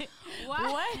hell?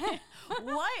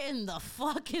 What in the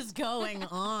fuck is going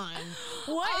on?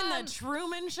 What in the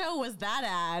Truman Show was that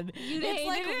ad? You It's hated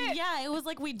like, it? yeah, it was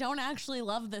like we don't actually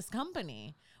love this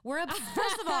company.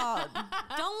 First of all,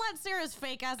 don't let Sarah's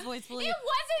fake ass voice fool It you.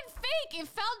 wasn't fake. It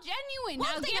felt genuine.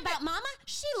 One Now thing give about it- Mama,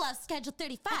 she loves Schedule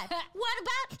 35. What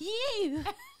about you?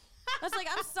 I was like,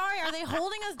 I'm sorry, are they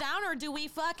holding us down, or do we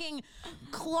fucking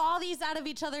claw these out of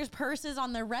each other's purses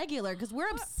on the regular? Because we're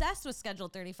obsessed with Schedule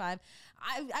 35.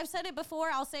 I've said it before,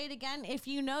 I'll say it again. If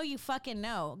you know, you fucking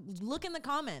know. Look in the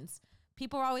comments.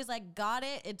 People are always like, got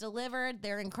it, it delivered,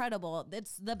 they're incredible.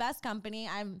 It's the best company.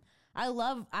 I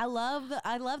love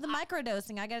the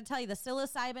microdosing. I gotta tell you, the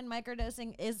psilocybin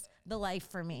microdosing is the life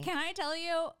for me. Can I tell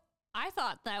you, I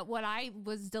thought that what I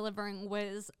was delivering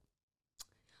was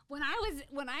when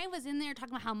I was in there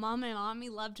talking about how Mama and Mommy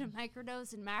loved to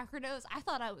microdose and macrodose, I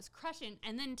thought I was crushing.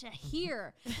 And then to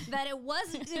hear that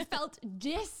it felt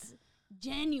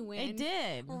disgenuine. It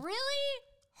did. Really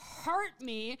hurt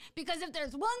me, because if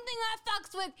there's one thing I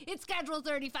fucks with, it's Schedule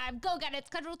 35. Go get it.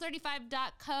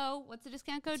 Schedule35.co. What's the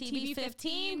discount code?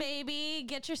 TB15, baby.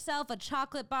 Get yourself a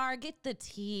chocolate bar. Get the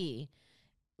tea.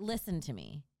 Listen to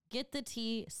me. Get the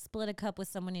tea, split a cup with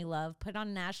someone you love, put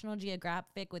on National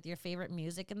Geographic with your favorite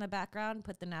music in the background,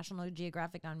 put the National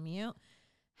Geographic on mute.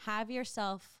 Have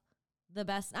yourself the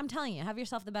best, I'm telling you, have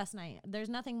yourself the best night. There's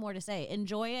nothing more to say.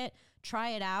 Enjoy it. Try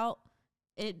it out.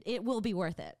 It will be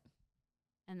worth it.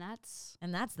 And that's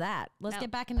that. Let's No. get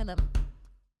back into the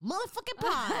motherfucking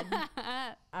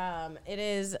pod. It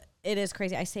is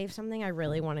crazy. I saved something I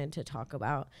really wanted to talk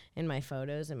about in my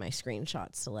photos and my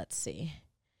screenshots. So let's see.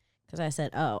 Because I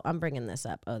said, oh, I'm bringing this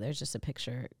up. Oh, there's just a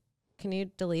picture. Can you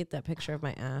delete that picture of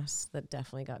my ass that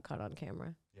definitely got caught on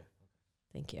camera? Yeah.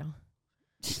 Thank you.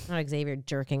 Not Xavier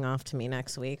jerking off to me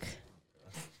next week.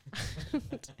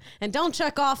 And don't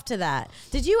check off to that.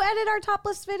 Did you edit our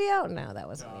topless video? No, that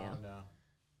wasn't you. No.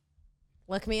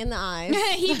 Look me in the eyes.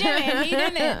 he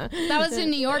didn't. That was the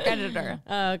New York editor.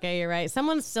 Oh, okay, you're right.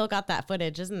 Someone's still got that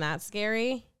footage. Isn't that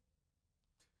scary?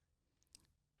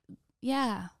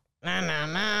 Yeah.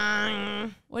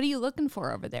 What are you looking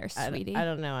for over there, sweetie? I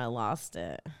don't know. I lost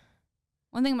it.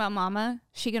 One thing about Mama,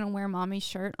 she gonna wear Mommy's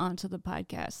shirt onto the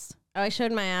podcast. Oh, I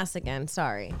showed my ass again.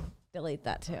 Sorry. Delete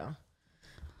that too.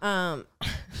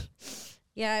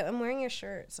 Yeah, I'm wearing your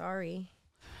shirt. Sorry.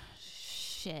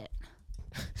 Shit.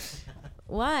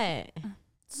 What?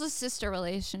 It's a sister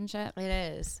relationship. It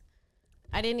is.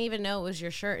 I didn't even know it was your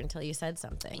shirt until you said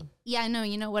something. Yeah, I know.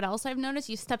 You know what else I've noticed?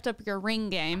 You stepped up your ring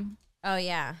game. Oh,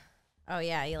 yeah. Oh,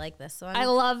 yeah. You like this one? I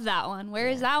love that one. Where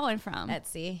is that one from?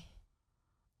 Etsy.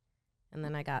 And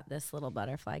then I got this little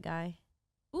butterfly guy.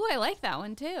 Ooh, I like that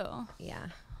one too. Yeah.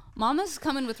 Mama's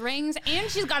coming with rings, and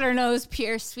she's got her nose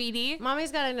pierced, sweetie.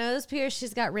 Mommy's got a nose pierce.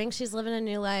 She's got rings. She's living a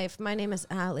new life. My name is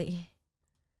Allie.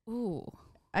 Ooh,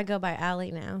 I go by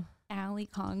Allie now. Allie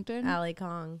Congdon. Allie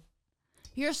Kong.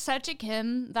 You're such a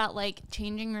Kim that like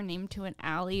changing your name to an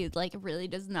Allie like really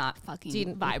does not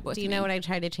fucking vibe with me. Do you know what I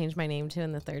tried to change my name to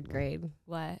in the 3rd grade?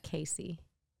 What? Casey.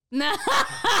 No.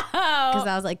 Because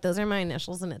I was like, those are my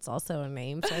initials and it's also a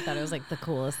name. So I thought it was like the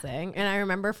coolest thing. And I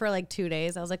remember for like 2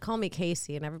 days, I was like, call me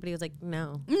Casey. And everybody was like,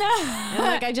 no. No. And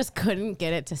like, I just couldn't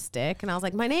get it to stick. And I was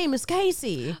like, my name is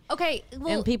Casey. Okay.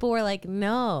 Well, And people were like,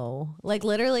 no. Like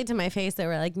literally to my face, they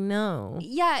were like, no.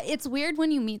 yeah, it's weird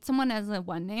when you meet someone as a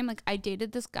one name. Like I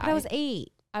dated this guy. But I was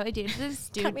 8. I dated this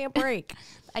dude. Cut me a break.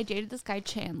 I dated this guy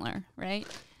Chandler, right?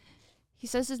 He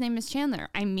says his name is Chandler.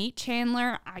 I meet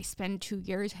Chandler. I spend 2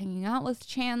 years hanging out with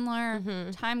Chandler.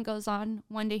 Time goes on.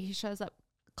 One day he shows up.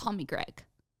 Call me Greg.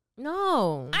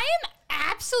 No. I am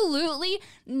absolutely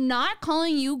not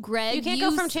calling you Greg. You can't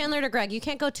go from Chandler to Greg. You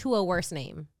can't go to a worse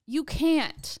name. You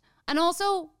can't. And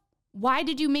also, why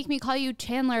did you make me call you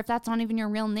Chandler if that's not even your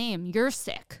real name? You're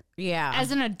sick. Yeah.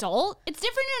 As an adult, it's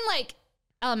different in like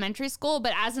elementary school,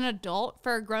 but as an adult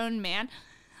for a grown man,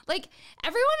 like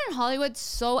everyone in Hollywood's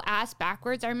so ass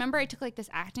backwards. I remember I took like this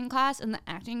acting class, and the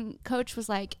acting coach was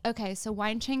like, "Okay, so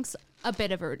Wineshank's a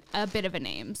bit of a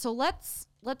name, so let's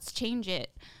change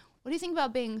it. What do you think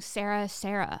about being Sarah?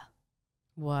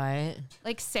 What?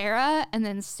 Like Sarah and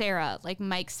then Sarah, like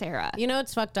Mike Sarah." You know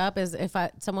what's fucked up is if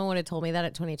someone would have told me that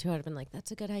at 22, I'd have been like,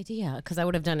 that's a good idea. Because I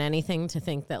would have done anything to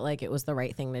think that like it was the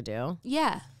right thing to do.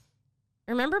 Yeah.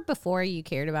 Remember before you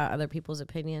cared about other people's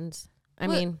opinions? I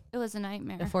mean, it was a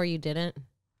nightmare. before you didn't.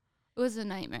 It was a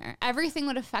nightmare. Everything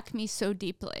would affect me so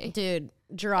deeply. Dude,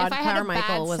 Gerard If I had a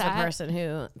Carmichael bad was the set- person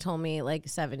who told me like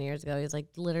 7 years ago, he was like,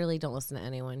 literally don't listen to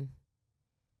anyone.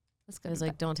 That's It good. was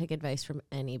like, don't take advice from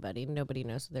anybody. Nobody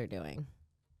knows what they're doing.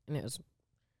 And it was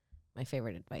my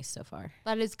favorite advice so far.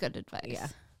 That is good advice. Yeah.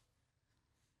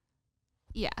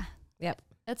 Yeah. Yep.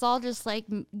 It's all just like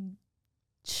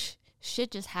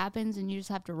shit just happens and you just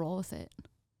have to roll with it.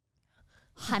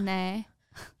 Honey.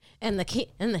 And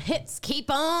the hits keep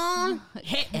on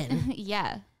hitting.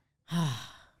 Yeah.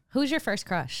 Who's your first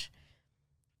crush?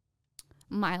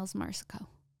 Miles Marsico.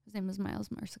 His name was Miles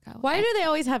Marsico. Why do they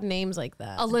always have names like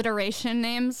that? alliteration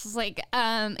names? Like,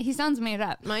 he sounds made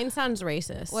up. Mine sounds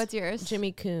racist. What's yours?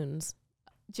 Jimmy Coons.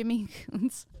 Jimmy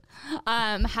Coons.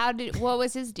 What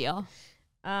was his deal?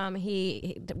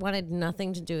 He wanted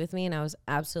nothing to do with me, and I was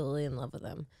absolutely in love with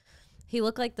him. He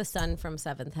looked like the son from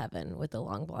Seventh Heaven with the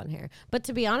long blonde hair. But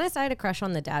to be honest, I had a crush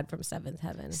on the dad from Seventh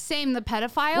Heaven. Same, the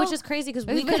pedophile. Which is crazy because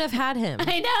we could have had him.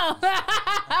 I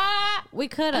know. We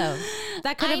could have.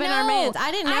 That could have I been our know. man's. I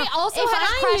didn't know. I also If had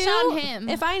a crush on knew- him.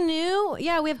 If I knew,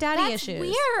 yeah, we have daddy That's issues.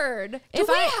 weird. If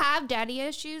Do we I- have daddy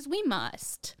issues? We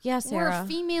must. Yeah, Sarah. We're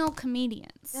female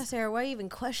comedians. Yeah, Sarah, why are you even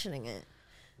questioning it?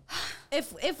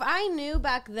 If I knew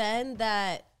back then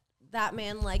that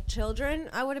man liked children,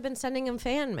 I would have been sending him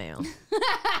fan mail.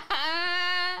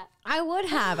 I would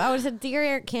have. I would have said, "Dear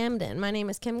Eric Camden, my name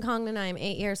is Kim Congdon. I am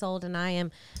 8 years old, and I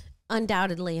am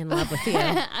undoubtedly in love with you."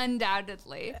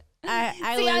 Undoubtedly.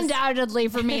 I See, was- undoubtedly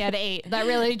for me at 8. That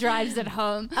really drives it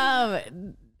home.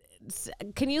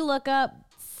 Can you look up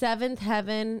Seventh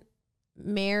Heaven,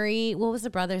 Mary? What was the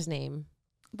brother's name?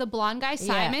 The blonde guy,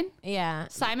 Simon. Yeah.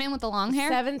 Simon with the long hair.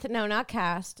 Not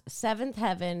cast. Seventh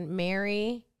Heaven,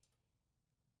 Mary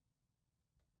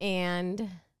and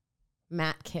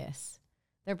Matt Kiss.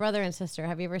 They're brother and sister.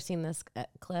 Have you ever seen this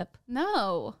clip?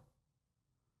 No.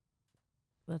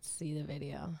 Let's see the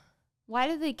video. Why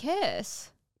did they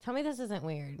kiss? Tell me this isn't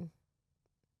weird.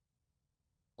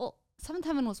 Well, Seventh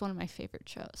Heaven was one of my favorite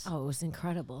shows. Oh, it was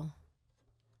incredible.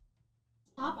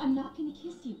 Stop, I'm not gonna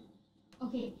kiss you.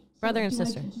 Okay. So Brother and do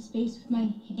sister. I touch his face with my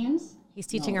hands? He's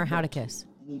teaching her how to kiss.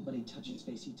 Anybody touches his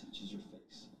face, he touches your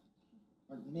face.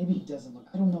 Or maybe he doesn't look.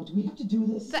 I don't know. Do we have to do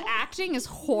this? The acting is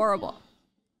horrible.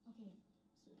 Okay.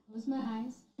 So close my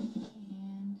eyes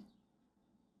and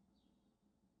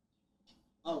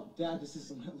Oh, Dad, this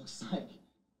is what it looks like.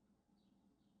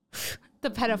 The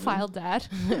pedophile dad.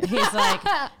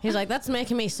 He's like, that's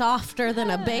making me softer than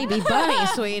a baby bunny,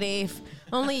 sweetie. If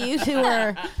only you two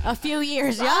were a few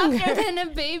years Softer younger. than a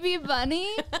baby bunny.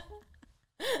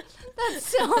 That's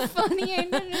so funny. I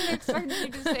didn't expect you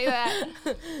to say that.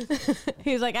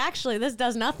 He's like, actually, this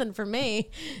does nothing for me.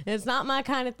 It's not my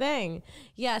kind of thing.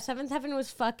 Yeah, Seventh Heaven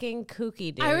was fucking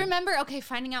kooky, dude. I remember,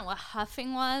 finding out what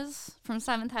huffing was from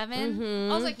Seventh Heaven.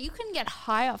 I was like, you can get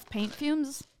high off paint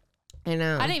fumes. I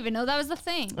know. I didn't even know that was a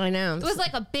thing. I know. It was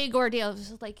like a big ordeal. It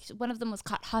was like one of them was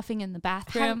caught huffing in the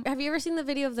bathroom. Have you ever seen the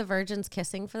video of the virgins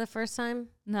kissing for the first time?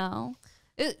 No.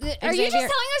 Are you just Xavier-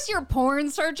 telling us your porn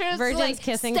searches? Virgins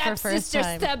kissing for first stepsister,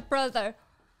 time. stepbrother.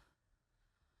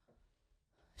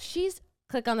 She's.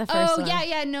 Click on the first one.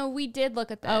 yeah. No, we did look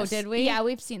at this. Oh, did we? Yeah,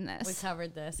 we've seen this. We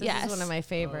covered this. This Yes. is one of my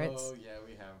favorites. Oh, yeah,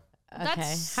 we have. Okay.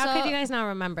 That's How could so- you guys not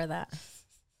remember that?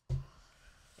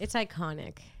 It's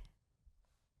iconic.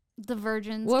 The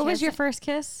virgins. What was your kissing. first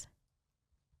kiss?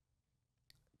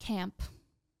 Camp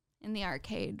in the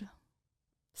arcade?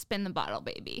 Spin the bottle,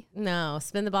 baby. No,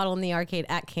 spin the bottle in the arcade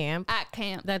at camp. At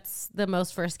camp. That's the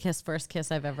most first kiss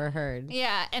I've ever heard.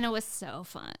 Yeah, and it was so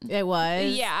fun. It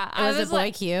was. Yeah, Was I a was boy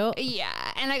like- cute?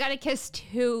 Yeah, and I got to kiss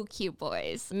 2 cute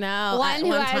boys. No, One at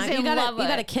who I was time. in you got love you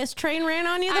got a with. kiss train ran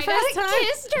on you the I first got a time.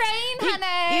 kiss train,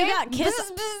 honey. you got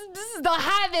kiss- The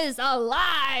hive is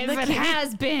alive. The It ki-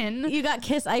 has been. You got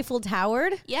kiss Eiffel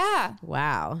Towered. Yeah.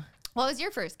 Wow. What was your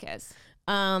first kiss?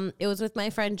 It was with my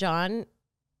friend John.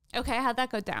 Okay, how'd that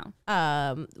go down?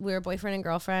 We were boyfriend and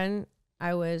girlfriend.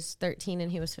 I was 13 and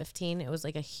he was 15. It was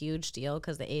like a huge deal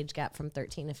because the age gap from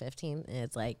 13 to 15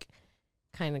 is like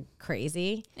kind of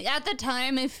crazy. At the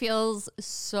time, it feels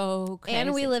so crazy.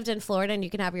 And we lived in Florida, and you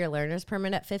can have your learner's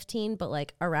permit at 15, but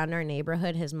like around our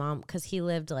neighborhood, his mom, because he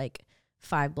lived like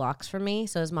 5 blocks from me,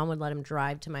 so his mom would let him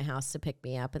drive to my house to pick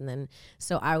me up, and then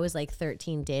so I was like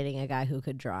 13 dating a guy who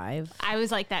could drive. I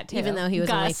was like that too. Even though he was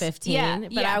only 15,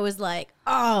 but I was like,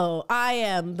 oh, I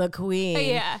am the queen.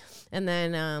 Yeah. And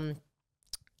then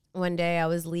one day I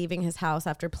was leaving his house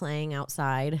after playing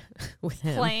outside with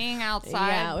him. Playing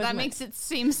outside. That makes it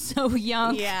seem so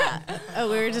young. Yeah. We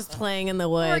were just playing in the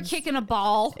We were woods. kicking a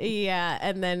ball. Yeah.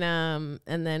 And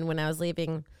then when I was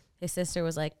leaving, his sister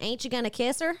was like, ain't you gonna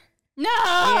kiss her? No.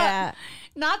 Yeah.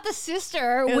 Not the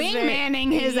sister. It was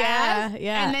Wingmanning his ass.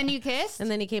 Yeah. And then you kissed? And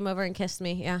then he came over and kissed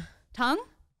me. Yeah. Tongue?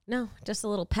 No, just a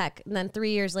little peck. And then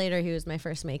 3 years later, he was my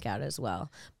first makeout as well.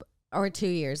 Or 2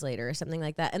 years later or something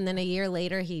like that. And then a year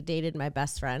later, he dated my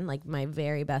best friend, like my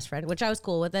very best friend, which I was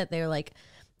cool with it. They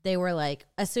were like,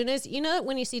 as soon as, you know,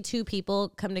 when you see two people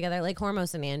come together, like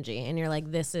Hormos and Angie, and you're like,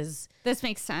 this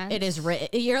makes sense. it is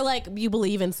you're like, you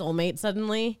believe in soulmates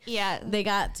suddenly. Yeah. They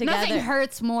got together. Nothing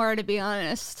hurts more, to be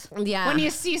honest. Yeah. When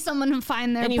you see someone and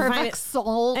find their And you find perfect it-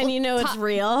 soul. And you know it's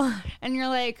real. And you're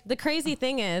like, The crazy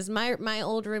thing is, my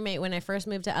old roommate, when I first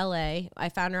moved to LA, I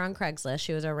found her on Craigslist.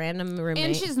 She was a random roommate.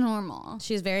 and she's normal.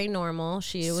 She's very normal.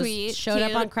 She Sweet, showed up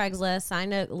cute. on Craigslist,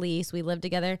 signed a lease. We lived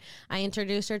together. I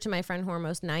introduced her to my friend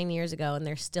Hormos 9 years ago, and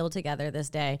they're still together this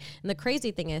day. And the crazy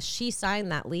thing is, she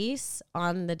signed that lease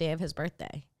on the day of his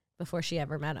birthday before she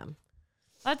ever met him.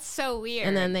 That's so weird.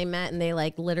 And then they met, and they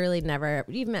like literally never.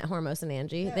 You've met Hormos and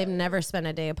Angie. They've never spent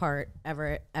a day apart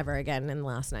ever again in the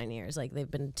last 9 years. Like they've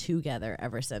been together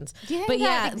ever since. Do you think but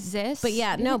that yeah, exists? But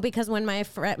yeah, no, because when my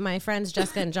friends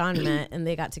Jessica and John met and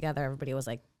they got together, everybody was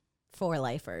like, 4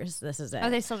 lifers. This is it. Are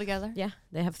they still together? Yeah,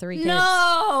 they have 3 kids.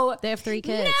 No. They have 3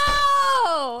 kids.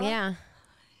 No. Yeah.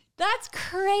 That's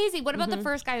crazy. What about the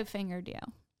first guy who fingered you?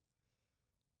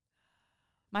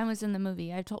 Mine was in the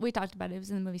movie. We talked about it. It was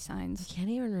in the movie Signs. I can't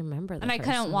even remember that. And I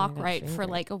couldn't walk right for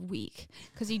like a week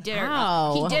because he did it wrong.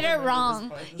 How? He did it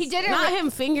wrong. He did it Not wrong.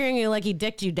 him fingering you like he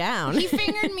dicked you down. He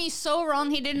fingered me so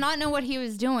wrong. He did not know what he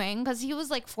was doing because he was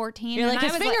like 14. You're and like, I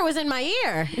his was finger was in my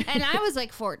ear. and I was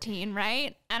like 14,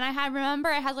 right? And I remember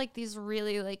I had like these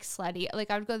really like slutty,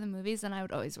 like I would go to the movies and I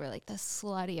would always wear like the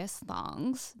sluttiest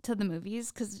thongs to the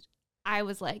movies because I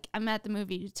was like, I'm at the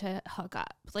movie to hook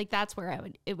up. Like that's where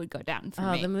it would go down for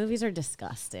me. The movies are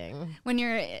disgusting. When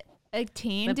you're a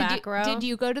teen, The back row? did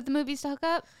you go to the movies to hook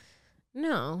up?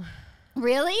 No.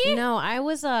 Really? No, I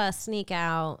was sneak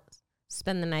out,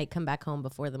 spend the night, come back home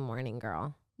before the morning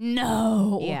girl.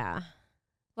 No. Yeah.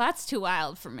 Well, that's too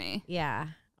wild for me. Yeah.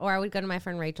 Or I would go to my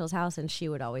friend Rachel's house and she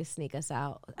would always sneak us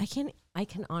out. I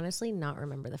can honestly not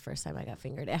remember the first time I got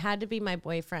fingered. It had to be my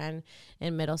boyfriend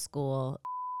in middle school.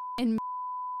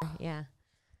 Yeah.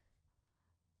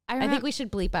 I think we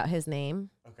should bleep out his name.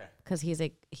 Okay. Because he's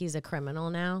a criminal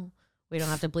now. We don't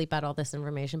have to bleep out all this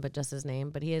information, but just his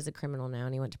name. But he is a criminal now,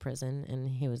 and he went to prison, and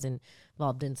he was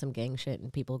involved in some gang shit,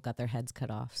 and people got their heads cut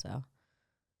off. So,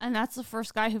 And that's the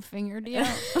first guy who fingered you.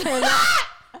 We're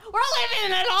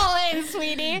living it all in,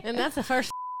 sweetie. and that's the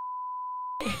first.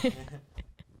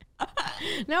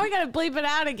 Now we gotta bleep it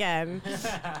out again.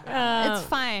 It's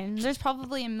fine. There's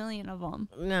probably a million of them.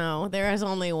 No, there is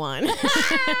only one.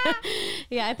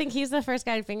 Yeah, I think he's the first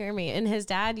guy to finger me, and his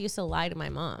dad used to lie to my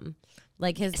mom.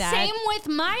 Like his dad. Same with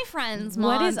my friends'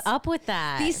 moms. What is up with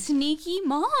that? These sneaky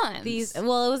moms.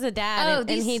 Well, it was a dad, Oh, and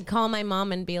these- he'd call my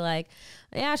mom and be like,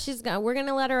 "Yeah, we're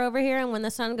gonna let her over here, and when the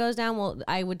sun goes down,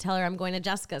 I would tell her I'm going to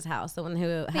Jessica's house, the one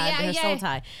who had her soul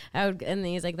tie. And then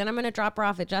he's like, then I'm gonna drop her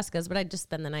off at Jessica's, but I'd just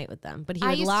spend the night with them. But he I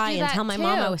would used to lie do and that tell my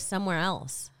mom too. I was somewhere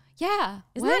else. Yeah.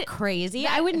 Isn't that crazy?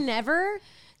 I would never,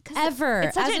 ever.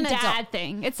 It's such as a an adult- dad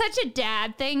thing. It's such a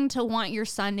dad thing to want your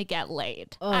son to get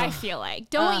laid. I feel like.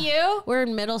 Don't you? We're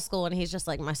in middle school and he's just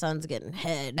like, my son's getting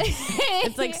head.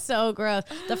 It's like so gross.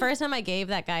 The first time I gave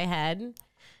that guy head,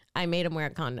 I made him wear a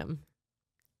condom.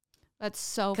 That's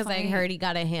so Because funny. I heard he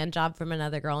got a hand job from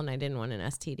another girl and I didn't want an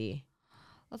STD.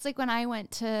 That's like when I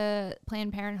went to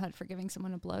Planned Parenthood for giving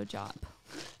someone a blowjob.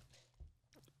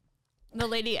 The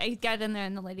lady, I get in there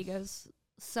and the lady goes,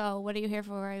 so what are you here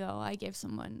for? I go, I gave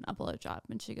someone a blowjob.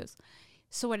 And she goes,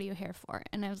 so what are you here for?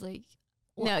 And I was like,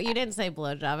 No, you didn't say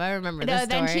blowjob. I remember no, this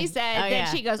story. then she said,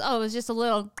 she goes, oh, it was just a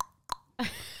little.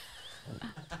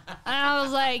 And I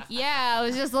was like, yeah, it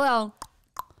was just a little.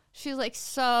 She's like,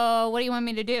 so what do you want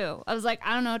me to do? I was like,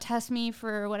 I don't know, test me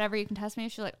for whatever you can test me.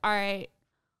 She's like, all right.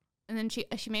 And then she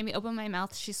made me open my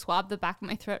mouth. She swabbed the back of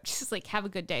my throat. She's like, have a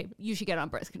good day. You should get on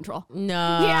birth control.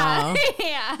 No. Yeah.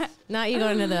 Yeah. Not you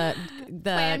going to the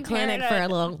Planned clinic for a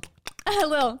little. A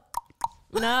little.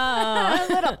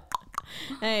 No.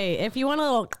 Hey, if you want a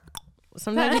little,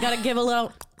 sometimes you got to give a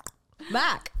little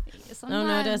back. I don't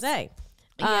know what to say.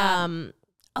 Yeah.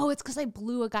 Oh, it's because I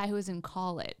blew a guy who was in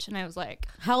college, and I was like,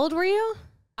 How old were you?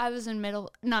 I was in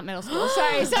not middle school.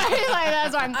 Sorry. Like,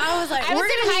 that's why I was like, we're in going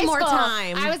to high need more school.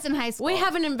 time. I was in high school. We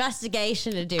have an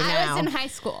investigation to do now. I was in high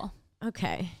school.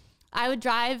 Okay. I would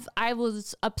drive. I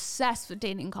was obsessed with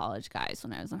dating college guys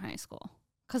when I was in high school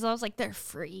because I was like, they're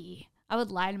free. I would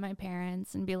lie to my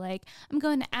parents and be like, I'm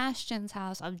going to Ashton's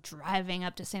house. I was driving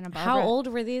up to Santa Barbara. How old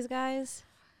were these guys?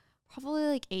 Probably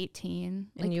like 18.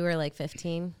 And you were like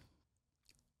 15?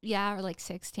 Yeah, or like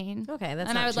 16. Okay, that's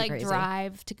and not I would too like crazy.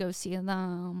 drive to go see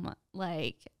them.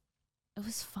 Like, it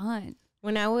was fun.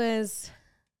 When I was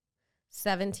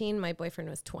 17, my boyfriend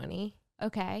was 20.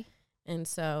 Okay. And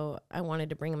so I wanted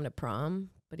to bring him to prom,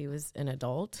 but he was an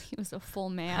adult. He was a full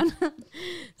man.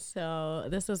 So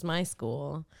this was my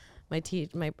school. I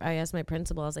asked my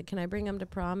principal, I was like, can I bring him to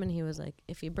prom? And he was like,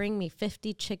 if you bring me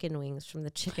 50 chicken wings from the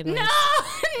chicken wings.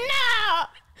 No!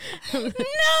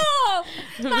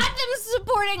 Not them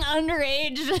supporting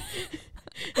underage.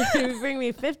 If you bring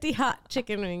me 50 hot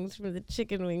chicken wings from the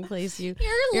chicken wing place you're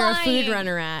lying. a food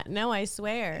runner at. No, I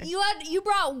swear. You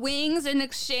brought wings in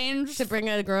exchange To bring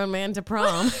a grown man to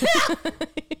prom.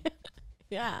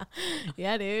 Yeah.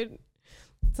 Yeah, dude.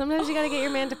 Sometimes you got to get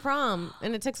your man to prom,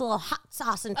 and it takes a little hot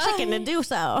sauce and chicken to do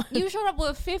so. You showed up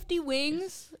with 50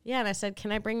 wings? Yeah, and I said,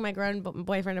 can I bring my grown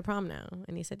boyfriend to prom now?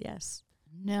 And he said yes.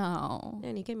 No.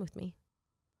 And he came with me.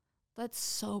 That's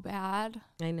so bad.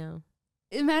 I know.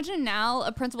 Imagine now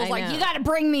a principal's I like, know. you got to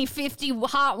bring me 50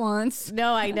 hot ones.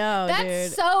 No, I know, That's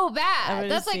dude. so I'm bad. gonna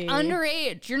That's like see.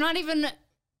 underage.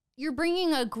 You're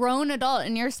bringing a grown adult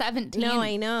and you're 17. No,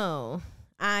 I know.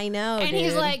 And dude.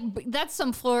 he's like, that's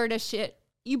some Florida shit.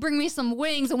 You bring me some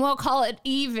wings and we'll call it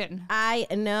even. I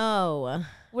know.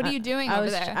 What are you doing over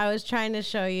there? I was trying to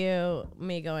show you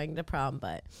me going to prom,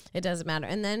 but it doesn't matter.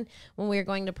 And then when we were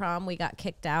going to prom, we got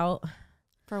kicked out.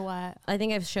 For what? I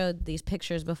think I've showed these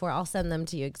pictures before. I'll send them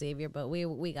to you, Xavier. But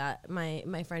we got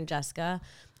my friend Jessica.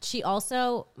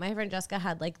 My friend Jessica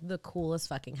had like the coolest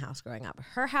fucking house growing up.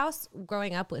 Her house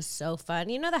growing up was so fun.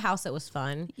 You know the house that was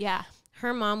fun? Yeah.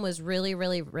 Her mom was really,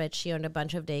 really rich. She owned a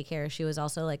bunch of daycare. She was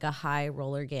also like a high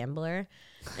roller gambler.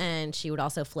 And she would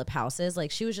also flip houses.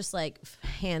 Like she was just like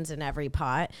hands in every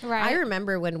pot. Right. I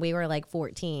remember when we were like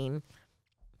 14,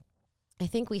 I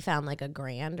think we found like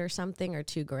 $1,000 or something or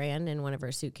 $2,000 in one of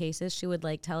her suitcases. She would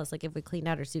like tell us like if we cleaned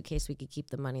out her suitcase, we could keep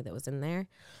the money that was in there.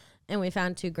 And we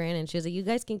found $2,000 and she was like, you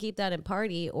guys can keep that and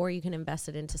party or you can invest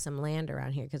it into some land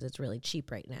around here because it's really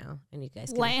cheap right now. And you guys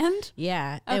can Land?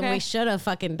 Yeah. And Okay. we should have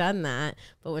fucking done that,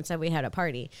 but instead we had a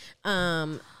party.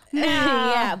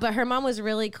 Yeah, but her mom was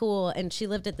really cool and she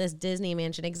lived at this Disney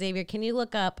mansion. Xavier, can you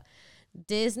look up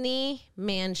Disney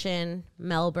Mansion,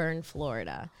 Melbourne,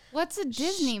 Florida? What's a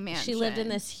Disney mansion? She lived in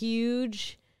this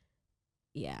huge,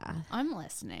 I'm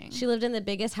listening. she lived in the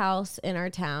biggest house in our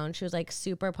town. She was like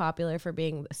super popular for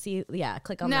being,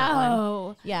 click on that one.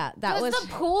 No. Yeah, that was, the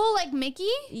pool like Mickey?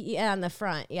 yeah, on the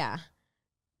front, yeah.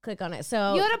 Click on it.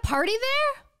 So You had a party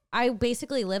there? I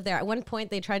basically lived there. At one point,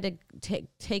 they tried to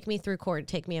take me through court,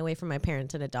 take me away from my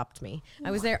parents and adopt me.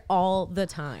 I was there all the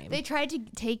time. They tried to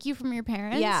take you from your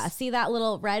parents? Yeah, see that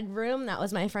little red room? That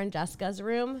was my friend Jessica's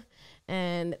room.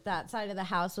 And that side of the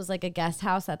house was like a guest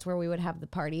house. That's where we would have the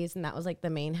parties. And that was like the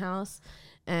main house.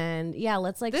 And yeah,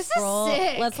 let's like This is scroll.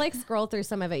 sick. Let's like scroll through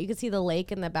some of it. You could see the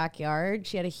lake in the backyard.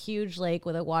 She had a huge lake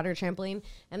with a water trampoline.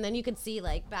 And then you could see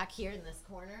like back here in this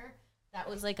corner, that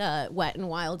was like a Wet and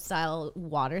Wild style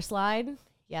water slide.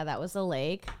 Yeah, that was a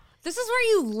lake. This is where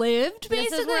you lived, basically?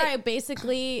 This is where I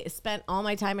basically spent all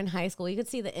my time in high school. You could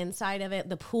see the inside of it.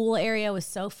 The pool area was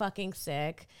so fucking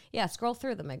sick. Yeah, scroll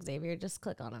through them, Xavier. Just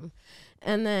click on them.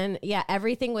 And then, yeah,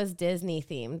 everything was Disney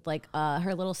themed. Like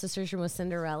her little sister's room was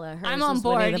Cinderella. Hers I'm on was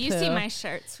Winnie board. the You see Pooh. my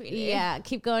shirt, sweetie. Yeah,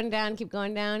 keep going down, keep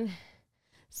going down.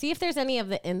 See if there's any of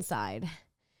the inside.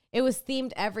 It was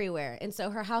themed everywhere. And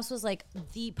so her house was like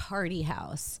the party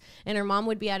house. And her mom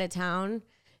would be out of town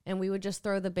and we would just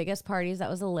throw the biggest parties. That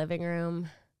was the living room.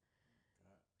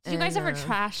 Did you guys ever And,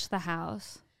 trash the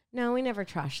house? No, we never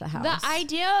trashed the house. The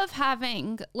idea of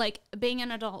having, like, being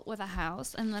an adult with a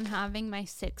house and then having my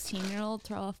 16-year-old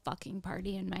throw a fucking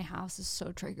party in my house is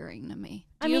so triggering to me.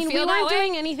 I Do you mean, feel we that weren't way?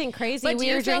 doing anything crazy. But do We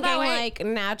you were feel that drinking way? like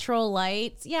natural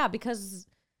lights. Yeah, because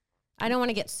I don't want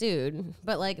to get sued,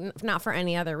 but like not for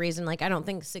any other reason. Like I don't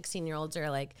think 16-year-olds are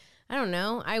like, I don't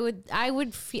know. I would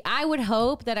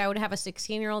hope that I would have a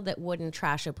 16-year-old that wouldn't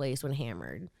trash a place when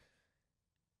hammered.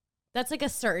 That's like a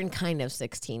certain kind of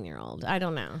 16-year-old. I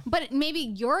don't know. But maybe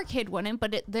your kid wouldn't,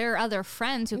 but there are other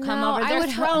friends who come No, over. I They're would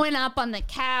throwing up on the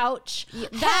couch.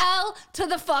 Hell to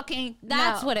the fucking...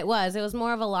 That's no. what it was. It was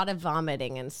more of a lot of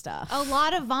vomiting and stuff. A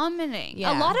lot of vomiting.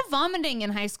 Yeah. A lot of vomiting in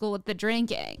high school with the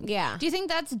drinking. Yeah. Do you think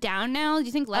that's down now? Do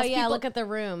you think less Oh, yeah, people... look at the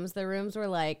rooms. The rooms were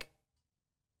like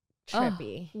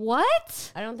trippy.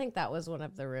 What? I don't think that was one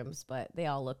of the rooms, but they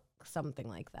all look something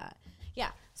like that.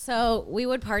 Yeah. So we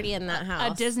would party in that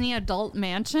house. A Disney adult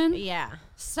mansion? Yeah.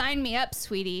 Sign me up,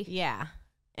 sweetie. Yeah.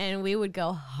 And we would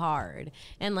go hard.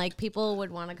 And like people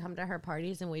would want to come to her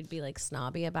parties and we'd be like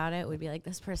snobby about it. We'd be like,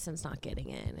 this person's not getting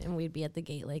in. And we'd be at the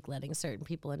gate like letting certain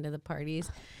people into the parties.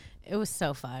 It was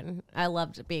so fun. I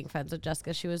loved being friends with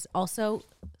Jessica. She was also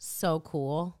so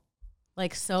cool.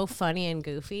 Like so funny and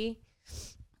goofy.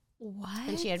 What?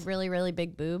 And she had really, really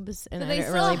big boobs and Do they a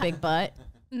still really ha- big butt.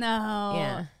 No.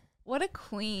 Yeah. What a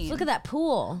queen. Look at that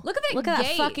pool. Look at that Look at that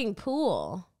gate. fucking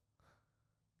pool.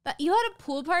 You had a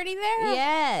pool party there?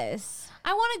 Yes.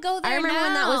 I want to go there I remember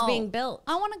when that was now. being built.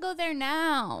 I want to go there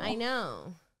now. I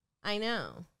know.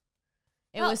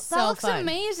 It That- was so that looks fun.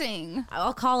 amazing.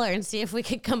 I'll call her and see if we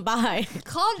could come by.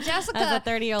 Call Jessica As a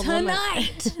 30-year-old woman.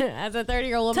 tonight. As a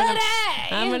 30-year-old woman. Today.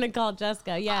 I'm going to call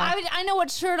Jessica. Yeah. I know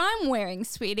what shirt I'm wearing,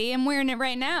 sweetie. I'm wearing it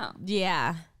right now.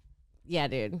 Yeah. Yeah,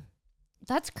 dude.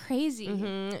 That's crazy.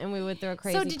 And we would throw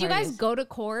crazy So did you guys parties. go to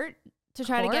court to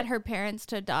try to Court? get her parents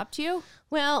to adopt you?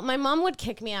 Well, my mom would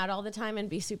kick me out all the time and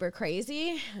be super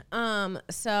crazy.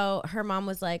 So her mom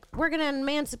was like, we're going to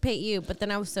emancipate you. But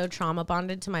then I was so trauma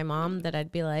bonded to my mom that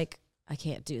I'd be like, I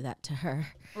can't do that to her.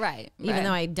 Right. Even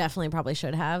though I definitely probably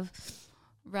should have.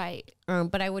 Right.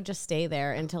 But I would just stay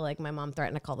there until like my mom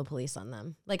threatened to call the police on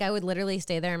them. Like I would literally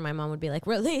stay there and my mom would be like,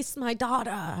 release my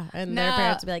daughter. And their No.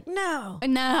 parents would be like, no.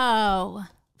 No.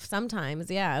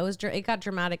 Sometimes, yeah. It got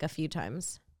dramatic a few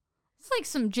times. It's like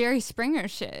some Jerry Springer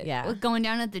shit. Yeah. With going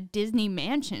down at the Disney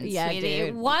mansion, Yeah, sweetie.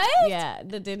 dude. What? Yeah,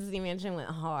 the Disney Mansion went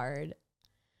hard.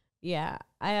 Yeah,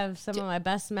 I have some of my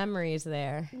best memories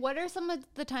there. What are some of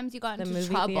the times you got The into movie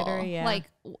trouble? theater, yeah. Like,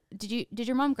 did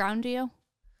your mom ground you?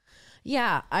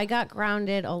 Yeah, I got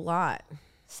grounded a lot.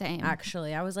 Same.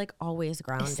 Actually, I was like always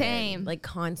grounded. Same. Like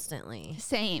constantly.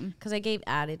 Same. Because I gave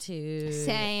attitude.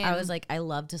 Same. I was like, I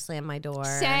love to slam my door.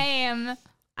 Same.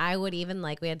 I would even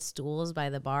like, we had stools by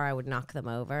the bar. I would knock them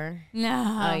over.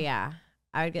 No. Oh, yeah.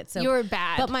 I would get so. You were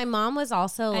bad. But my mom was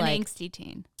also an like, angsty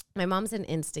teen. my mom's an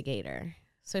instigator.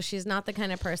 So she's not the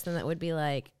kind of person that would be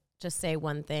like, just say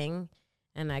one thing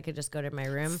and I could just go to my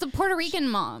room. It's the Puerto Rican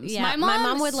moms. Yeah, My my mom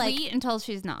mom would would, like- sweet until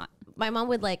she's not. My mom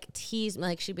would like tease me.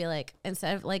 Like she'd be like,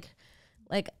 instead of like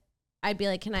I'd be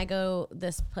like, can I go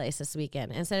this place this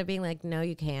weekend? Instead of being like, no,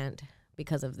 you can't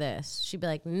because of this. She'd be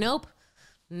like, nope.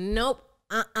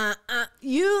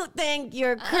 You think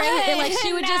you're crazy. Like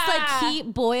she would just like keep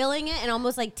boiling it and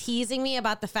almost like teasing me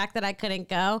about the fact that I couldn't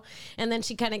go. And then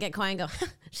she'd kind of get quiet and go,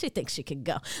 she thinks she could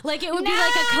go. Like it would be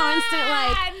like a constant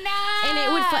like, and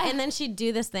it would, and then she'd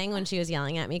do this thing when she was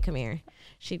yelling at me, come here.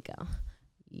 She'd go,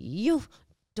 you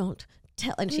don't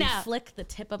tell. And she'd flick the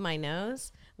tip of my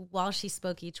nose while she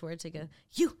spoke each word to go,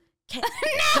 you can't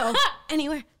go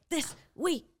anywhere this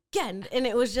weekend. And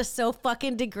it was just so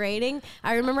fucking degrading.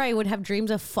 I remember I would have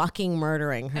dreams of fucking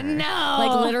murdering her. No.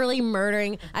 Like literally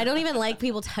murdering. I don't even like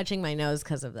people touching my nose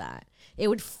because of that. It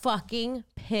would fucking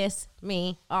piss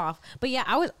me off. But yeah,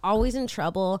 I was always in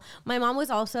trouble. My mom was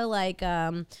also like,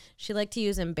 she liked to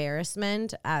use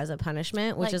embarrassment as a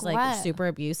punishment, which Like is like what? super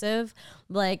abusive.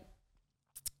 Like,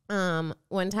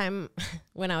 one time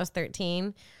when I was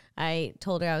 13, I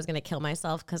told her I was going to kill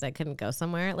myself because I couldn't go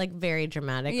somewhere, like very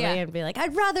dramatically, Yeah. and be like,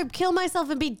 I'd rather kill myself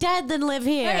and be dead than live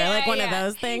here. Yeah, like one of yeah.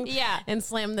 those things. Yeah. And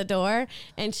slam the door.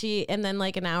 And then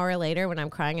like an hour later when I'm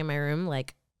crying in my room,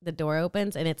 like the door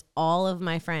opens and it's all of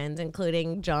my friends,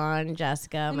 including John,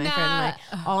 Jessica, my friend,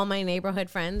 all my neighborhood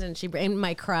friends. And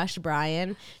my crush,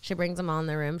 Brian, she brings them all in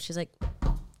the room. She's like,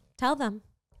 tell them.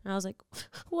 And I was like,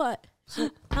 what? She's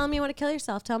like, tell them you want to kill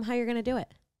yourself. Tell them how you're going to do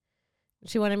it.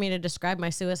 She wanted me to describe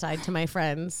my suicide to my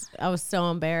friends. I was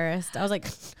so embarrassed. I was like,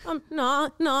 I'm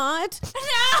not gonna.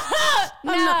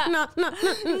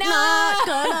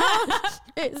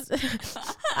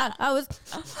 I was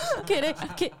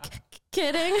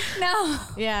kidding. No.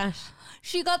 Yeah.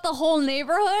 She got the whole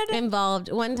neighborhood?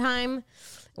 Involved. One time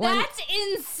That's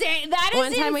insane. That is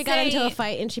One time we got into a insane.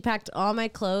 fight and she packed all my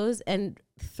clothes and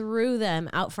threw them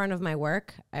out front of my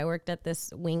work. I worked at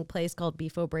this wing place called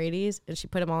Beef O'Brady's, and she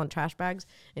put them all in trash bags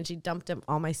and she dumped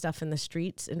all my stuff in the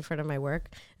streets in front of my work.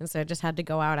 And so I just had to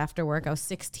go out after work. I was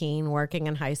 16 working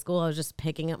in high school. I was just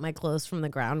picking up my clothes from the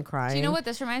ground crying. Do you know what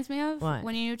this reminds me of? What?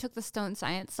 When you took the Stone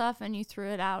Science stuff and you threw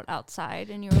it out outside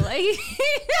and you were like,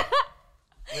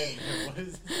 Wait a minute, what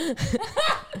is this?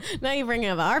 Now you bring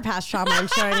up our past trauma and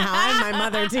showing how I'm my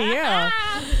mother to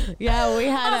you. Yeah, we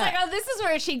had I was like, oh, this is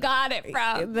where she got it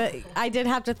from. I did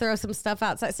have to throw some stuff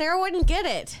outside. Sarah wouldn't get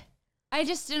it. I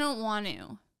just didn't want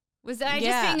to. Was I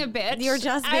Yeah. just being a bitch? You're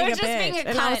just I being was a just bitch. being a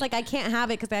And I was cunt. like, I can't have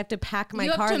it because I have to pack my You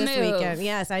have car to this move. weekend.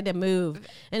 Yes, I had to move.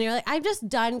 And you're like, I'm just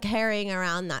done carrying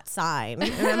around that sign.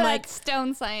 And I'm That like,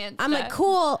 Stone Science. I'm like, stuff.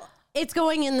 cool. It's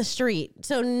going in the street.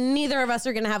 So neither of us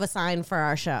are going to have a sign for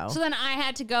our show. So then I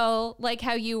had to go like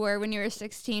how you were when you were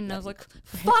 16. And I was like,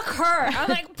 fuck her. I'm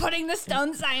like putting the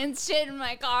Stone Science shit in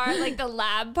my car, like the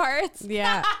lab parts.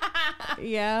 Yeah.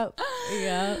 Yep.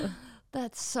 Yep.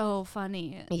 That's so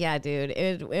funny. Yeah, dude.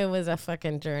 It was a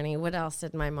fucking journey. What else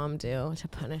did my mom do to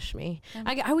punish me?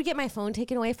 I would get my phone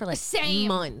taken away for like Same.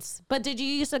 months. But did you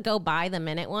used to go buy the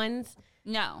minute ones?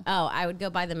 No. Oh, I would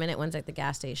go buy the minute ones at the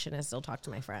gas station and still talk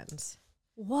to my friends.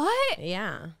 What?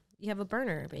 Yeah. You have a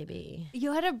burner, baby.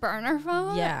 You had a burner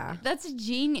phone? Yeah. That's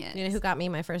genius. You know who got me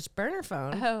my first burner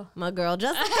phone? Who? My girl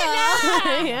Jessica.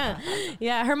 Yeah.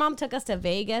 Yeah. Her mom took us to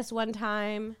Vegas one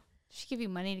time. She give you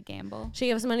money to gamble. She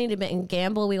gave us money to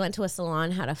gamble. We went to a salon,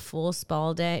 had a full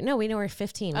spa day. No, we were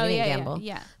 15. Oh, we didn't yeah, gamble.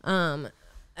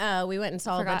 yeah. We went and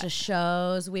saw a bunch Forgot. of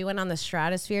shows. We went on the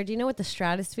Stratosphere. Do you know what the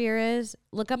Stratosphere is?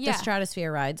 Look up Yeah. the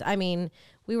Stratosphere rides. I mean,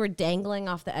 we were dangling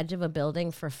off the edge of a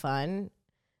building for fun.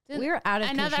 We were out of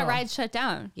I know control. that ride shut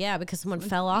down. Yeah, because someone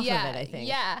fell off yeah, of it, I think.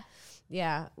 Yeah.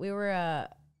 Yeah, we were,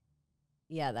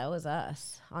 yeah, that was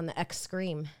us on the X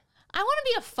Scream. I want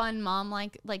to be a fun mom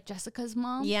like Jessica's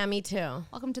mom. Yeah, me too.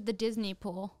 Welcome to the Disney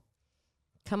pool.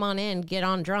 Come on in, get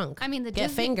on drunk. I mean, the Get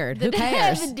Disney, fingered. the- Who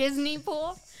cares? The Disney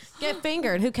pool. Get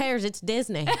fingered. Who cares? It's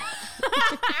Disney.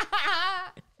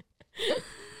 Your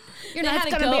They night's had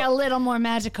a gonna be goat- a little more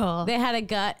magical. They had a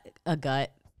gut.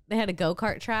 They had a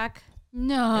go-kart track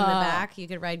No. in the back. You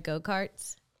could ride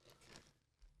go-karts.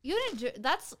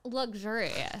 That's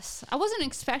luxurious. I wasn't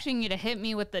expecting you to hit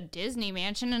me with the Disney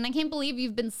mansion, and I can't believe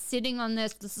you've been sitting on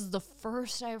this. This is the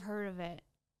first I've heard of it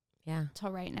Yeah. till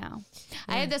right now.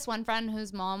 I had this one friend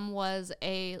whose mom was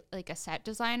a set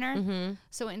designer. Mm-hmm.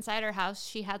 So inside her house,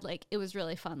 she had it was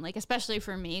really fun, especially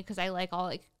for me because I like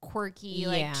all quirky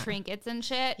Yeah. trinkets and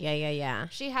shit. Yeah.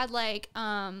 She had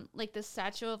this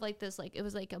statue of this it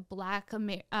was a black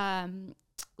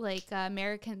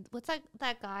American, what's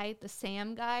that guy, the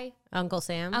Sam guy, Uncle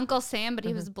Sam. Uncle Sam, but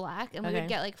he was black, and we Okay. would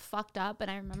get fucked up. And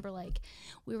I remember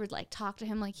we would talk to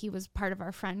him like he was part of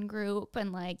our friend group,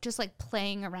 and just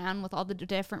playing around with all the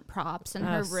different props in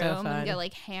her so room fun. and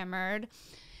get hammered.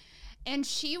 And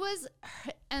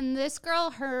this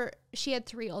girl, she had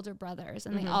 3 older brothers,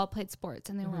 and they all played sports,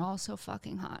 and they were all so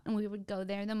fucking hot. And we would go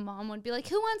there. The mom would be like,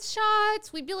 "Who wants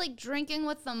shots?" We'd be drinking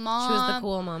with the mom. She was the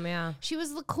cool mom, yeah. She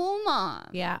was the cool mom.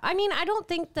 Yeah. I mean, I don't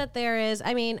think that there is.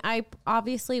 I mean, I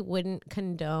obviously wouldn't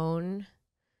condone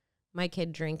my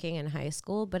kid drinking in high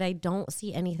school, but I don't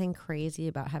see anything crazy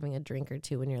about having a drink or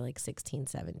two when you're 16,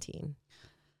 17.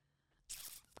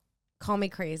 Call me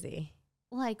crazy.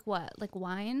 Like what? Like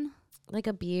wine? Like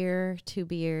a beer, 2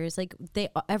 beers.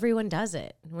 Everyone does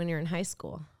it when you're in high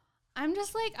school. I'm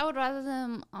just I would rather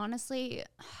them, honestly,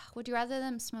 would you rather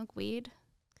them smoke weed?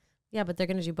 Yeah, but they're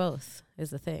going to do both is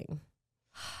the thing.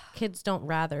 Kids don't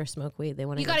rather smoke weed. They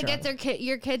want to You got to get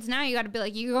your kids now. You got to be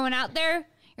you're going out there,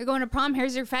 you're going to prom,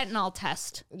 here's your fentanyl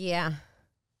test. Yeah.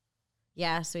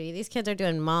 Yeah, sweetie. These kids are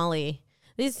doing Molly.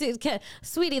 These kids,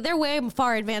 sweetie, they're way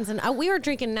far advanced. And we were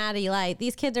drinking Natty Light.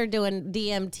 These kids are doing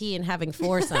DMT and having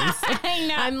foursomes. I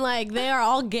know. I'm they are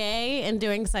all gay and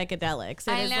doing psychedelics.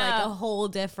 It I is know. a whole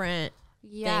different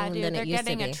Yeah, thing dude, than they're it used to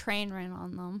getting a be. train ran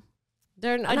on them.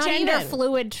 They're A not gender even.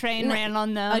 fluid train ran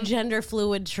on them. A gender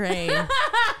fluid train.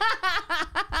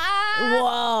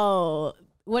 Whoa.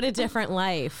 What a different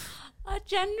life. A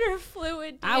gender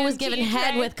fluid. I was DMT given head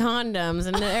train. with condoms,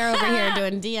 and they're over here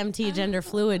doing DMT gender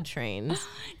fluid trains.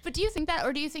 But do you think that,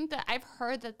 or do you think that I've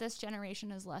heard that this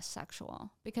generation is less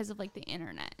sexual because of the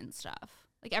internet and stuff?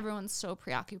 Everyone's so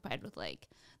preoccupied with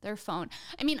their phone.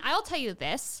 I mean, I'll tell you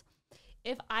this: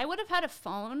 if I would have had a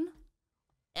phone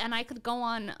and I could go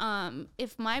on,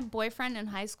 if my boyfriend in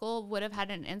high school would have had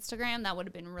an Instagram, that would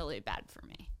have been really bad for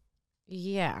me.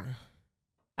 Yeah.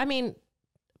 I mean,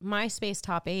 MySpace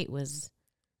top 8 was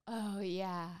Oh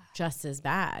yeah. just as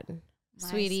bad.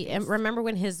 Sweetie, and MySpace. remember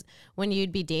when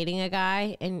you'd be dating a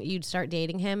guy and you'd start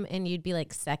dating him and you'd be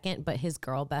like second, but his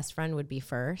girl best friend would be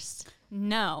first?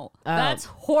 No, that's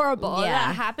horrible. Yeah.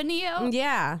 That happened to you?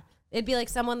 Yeah. It'd be like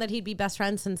someone that he'd be best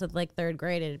friends since like third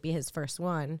grade. It'd be his first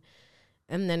one.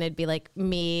 And then it'd be like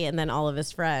me and then all of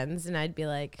his friends. And I'd be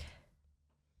like,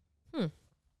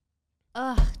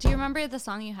 Ugh. Do you remember the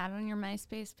song you had on your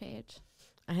MySpace page?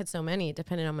 I had so many,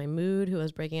 depending on my mood, who I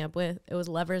was breaking up with. It was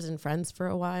Lovers and Friends for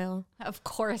a while. Of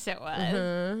course it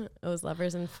was. It was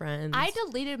Lovers and Friends. I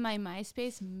deleted my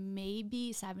MySpace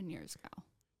maybe 7 years ago.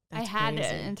 That's I had crazy.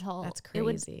 it until That's it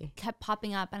would crazy. kept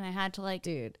popping up, and I had to like.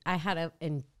 Dude, I had an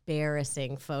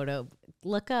embarrassing photo.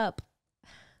 Look up.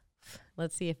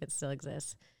 Let's see if it still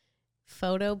exists.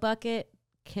 Photo bucket,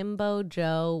 Kimbo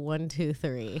Joe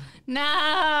 123. No.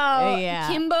 Yeah.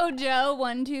 Kimbo Joe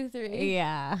 123.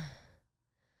 Yeah.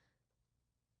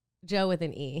 Joe with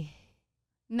an E.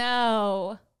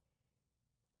 No.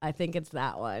 I think it's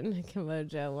that one. Kimbo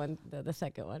Joe one, the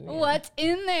second one. yeah. What's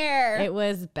in there? It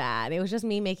was bad. It was just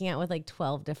me making out with like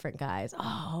 12 different guys.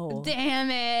 Oh. Damn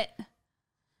it.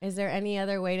 Is there any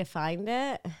other way to find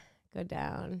it? Go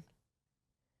down.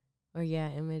 Or yeah,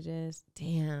 images.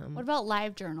 Damn. What about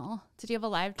LiveJournal? Did you have a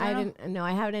I LiveJournal? didn't. No,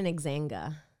 I have it in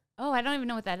Xanga. Oh, I don't even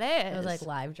know what that is. It was like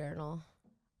Live Journal.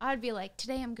 I would be like,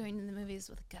 today I'm going to the movies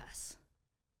with Gus.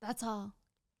 That's all.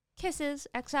 Kisses,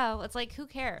 XO. It's like, who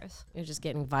cares? You're just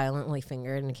getting violently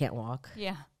fingered and can't walk.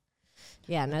 Yeah.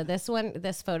 Yeah, no,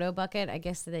 this photo bucket, I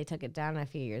guess they took it down a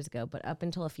few years ago, but up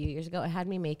until a few years ago, it had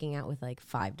me making out with like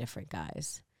 5 different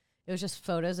guys. It was just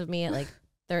photos of me at like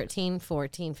 13,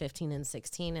 14, 15, and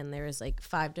 16, and there was like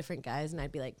 5 different guys, and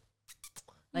I'd be like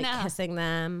No. kissing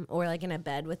them or like in a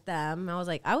bed with them. I was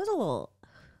like, I was a little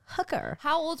hooker.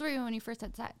 How old were you when you first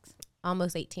had sex?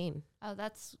 Almost 18. Oh,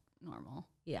 that's normal.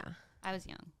 Yeah. I was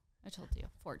young. I told you,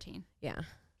 14. Yeah.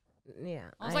 Yeah.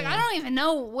 I was like, I don't even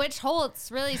know which hole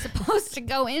it's really supposed to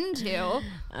go into.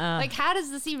 Like, how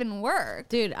does this even work?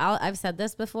 Dude, I've said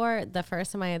this before. The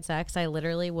first time I had sex, I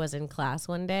literally was in class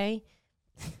one day.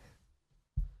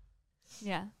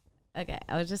 Yeah. Okay,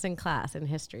 I was just in class, in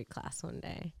history class one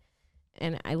day.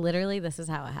 And this is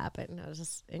how it happened. I was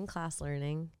just in class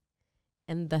learning,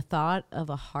 and the thought of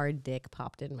a hard dick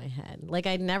popped in my head. Like,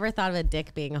 I'd never thought of a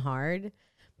dick being hard,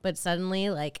 but suddenly,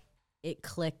 like, it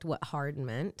clicked what hard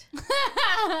meant.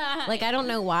 Like, I don't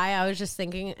know why. I was just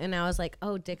thinking, and I was like,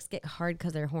 oh, dicks get hard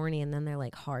because they're horny, and then they're,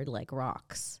 like, hard like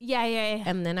rocks. Yeah.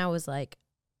 And then I was like,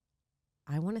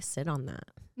 I want to sit on that.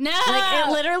 No. Like,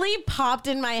 it literally popped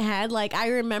in my head. Like, I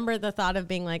remember the thought of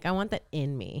being like, I want that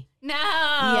in me. No.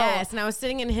 Yes. And I was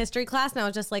sitting in history class, and I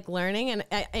was just, like, learning, and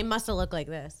it must have looked like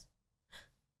this.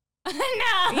 No.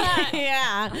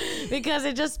 Yeah. Because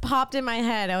it just popped in my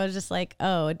head. I was just like,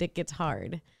 oh, a dick gets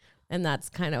hard. And that's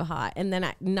kind of hot. And then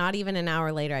not even an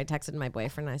hour later, I texted my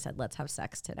boyfriend, and I said, let's have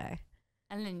sex today.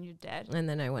 And then you did. And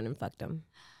then I went and fucked him.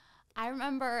 I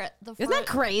remember Isn't that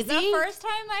crazy? The first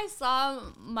time I saw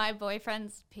my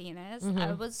boyfriend's penis, Mm-hmm.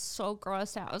 I was so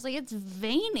grossed out. I was like, it's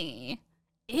veiny.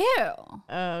 Ew.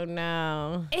 Oh,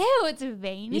 no. Ew, it's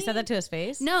veiny. You said that to his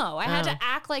face? No, I had Oh. to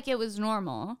act like it was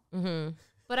normal. Mm-hmm.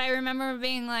 But I remember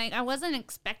being like, I wasn't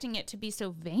expecting it to be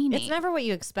so veiny. It's never what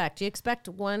you expect. You expect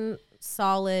one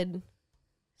solid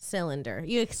cylinder.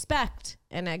 You expect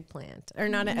an eggplant or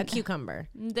not a cucumber.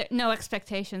 No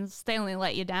expectations. They only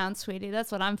let you down, sweetie. That's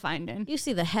what I'm finding. You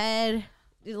see the head,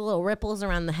 the little ripples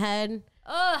around the head,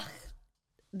 Ugh.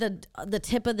 the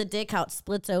tip of the dick, how it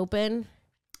splits open.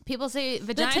 People say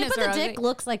vaginas The tip of are the dick ugly.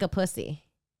 looks like a pussy.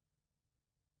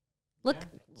 Look,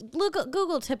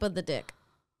 Google tip of the dick.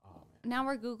 Now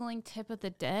we're Googling tip of the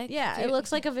dick. Yeah, it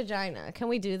looks like a vagina. Can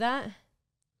we do that?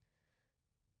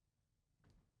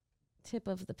 Tip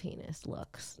of the penis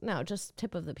looks. No, just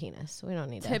tip of the penis. We don't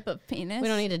need tip of penis. We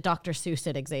don't need a Dr. Seuss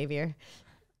at Xavier.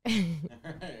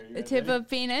 the tip of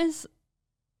penis.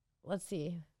 Let's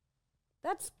see.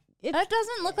 That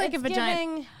doesn't look like a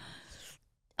vagina. Giving,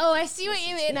 Oh, I see what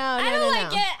you mean. No, I no, don't no,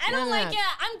 like no. it. I No, don't no, like no. it.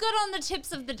 I'm good on the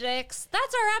tips of the dicks.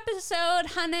 That's our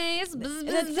episode, honeys.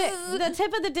 the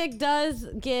tip of the dick does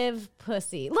give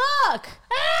pussy. Look!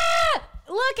 Ah!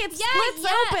 Look, it splits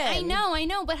open. I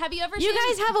know. But have you ever You seen...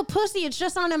 guys have a pussy. It's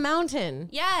just on a mountain.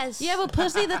 Yes. You have a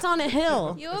pussy that's on a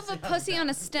hill. You have a pussy on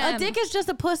a stem. A dick is just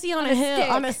a pussy on a hill. stick.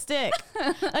 On a stick.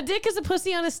 A dick is a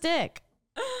pussy on a stick.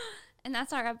 And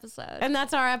that's our episode. And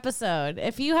that's our episode.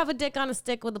 If you have a dick on a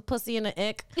stick with a pussy and an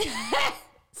ick,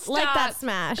 like that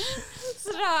smash.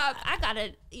 Stop. I got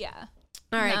it. Yeah.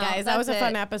 All right, No, guys. That was a that's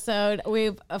fun it. episode.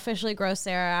 We've officially grossed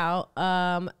Sarah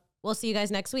out. We'll see you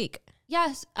guys next week.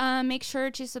 Yes. Make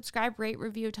sure to subscribe, rate,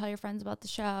 review, tell your friends about the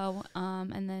show,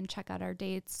 and then check out our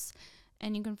dates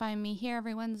And you can find me here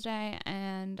every Wednesday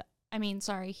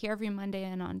here every Monday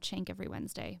and on Shank every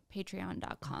Wednesday.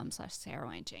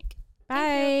 Patreon.com/SarahWineShank. Bye.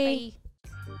 Thank you.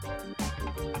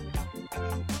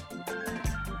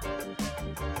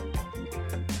 Bye.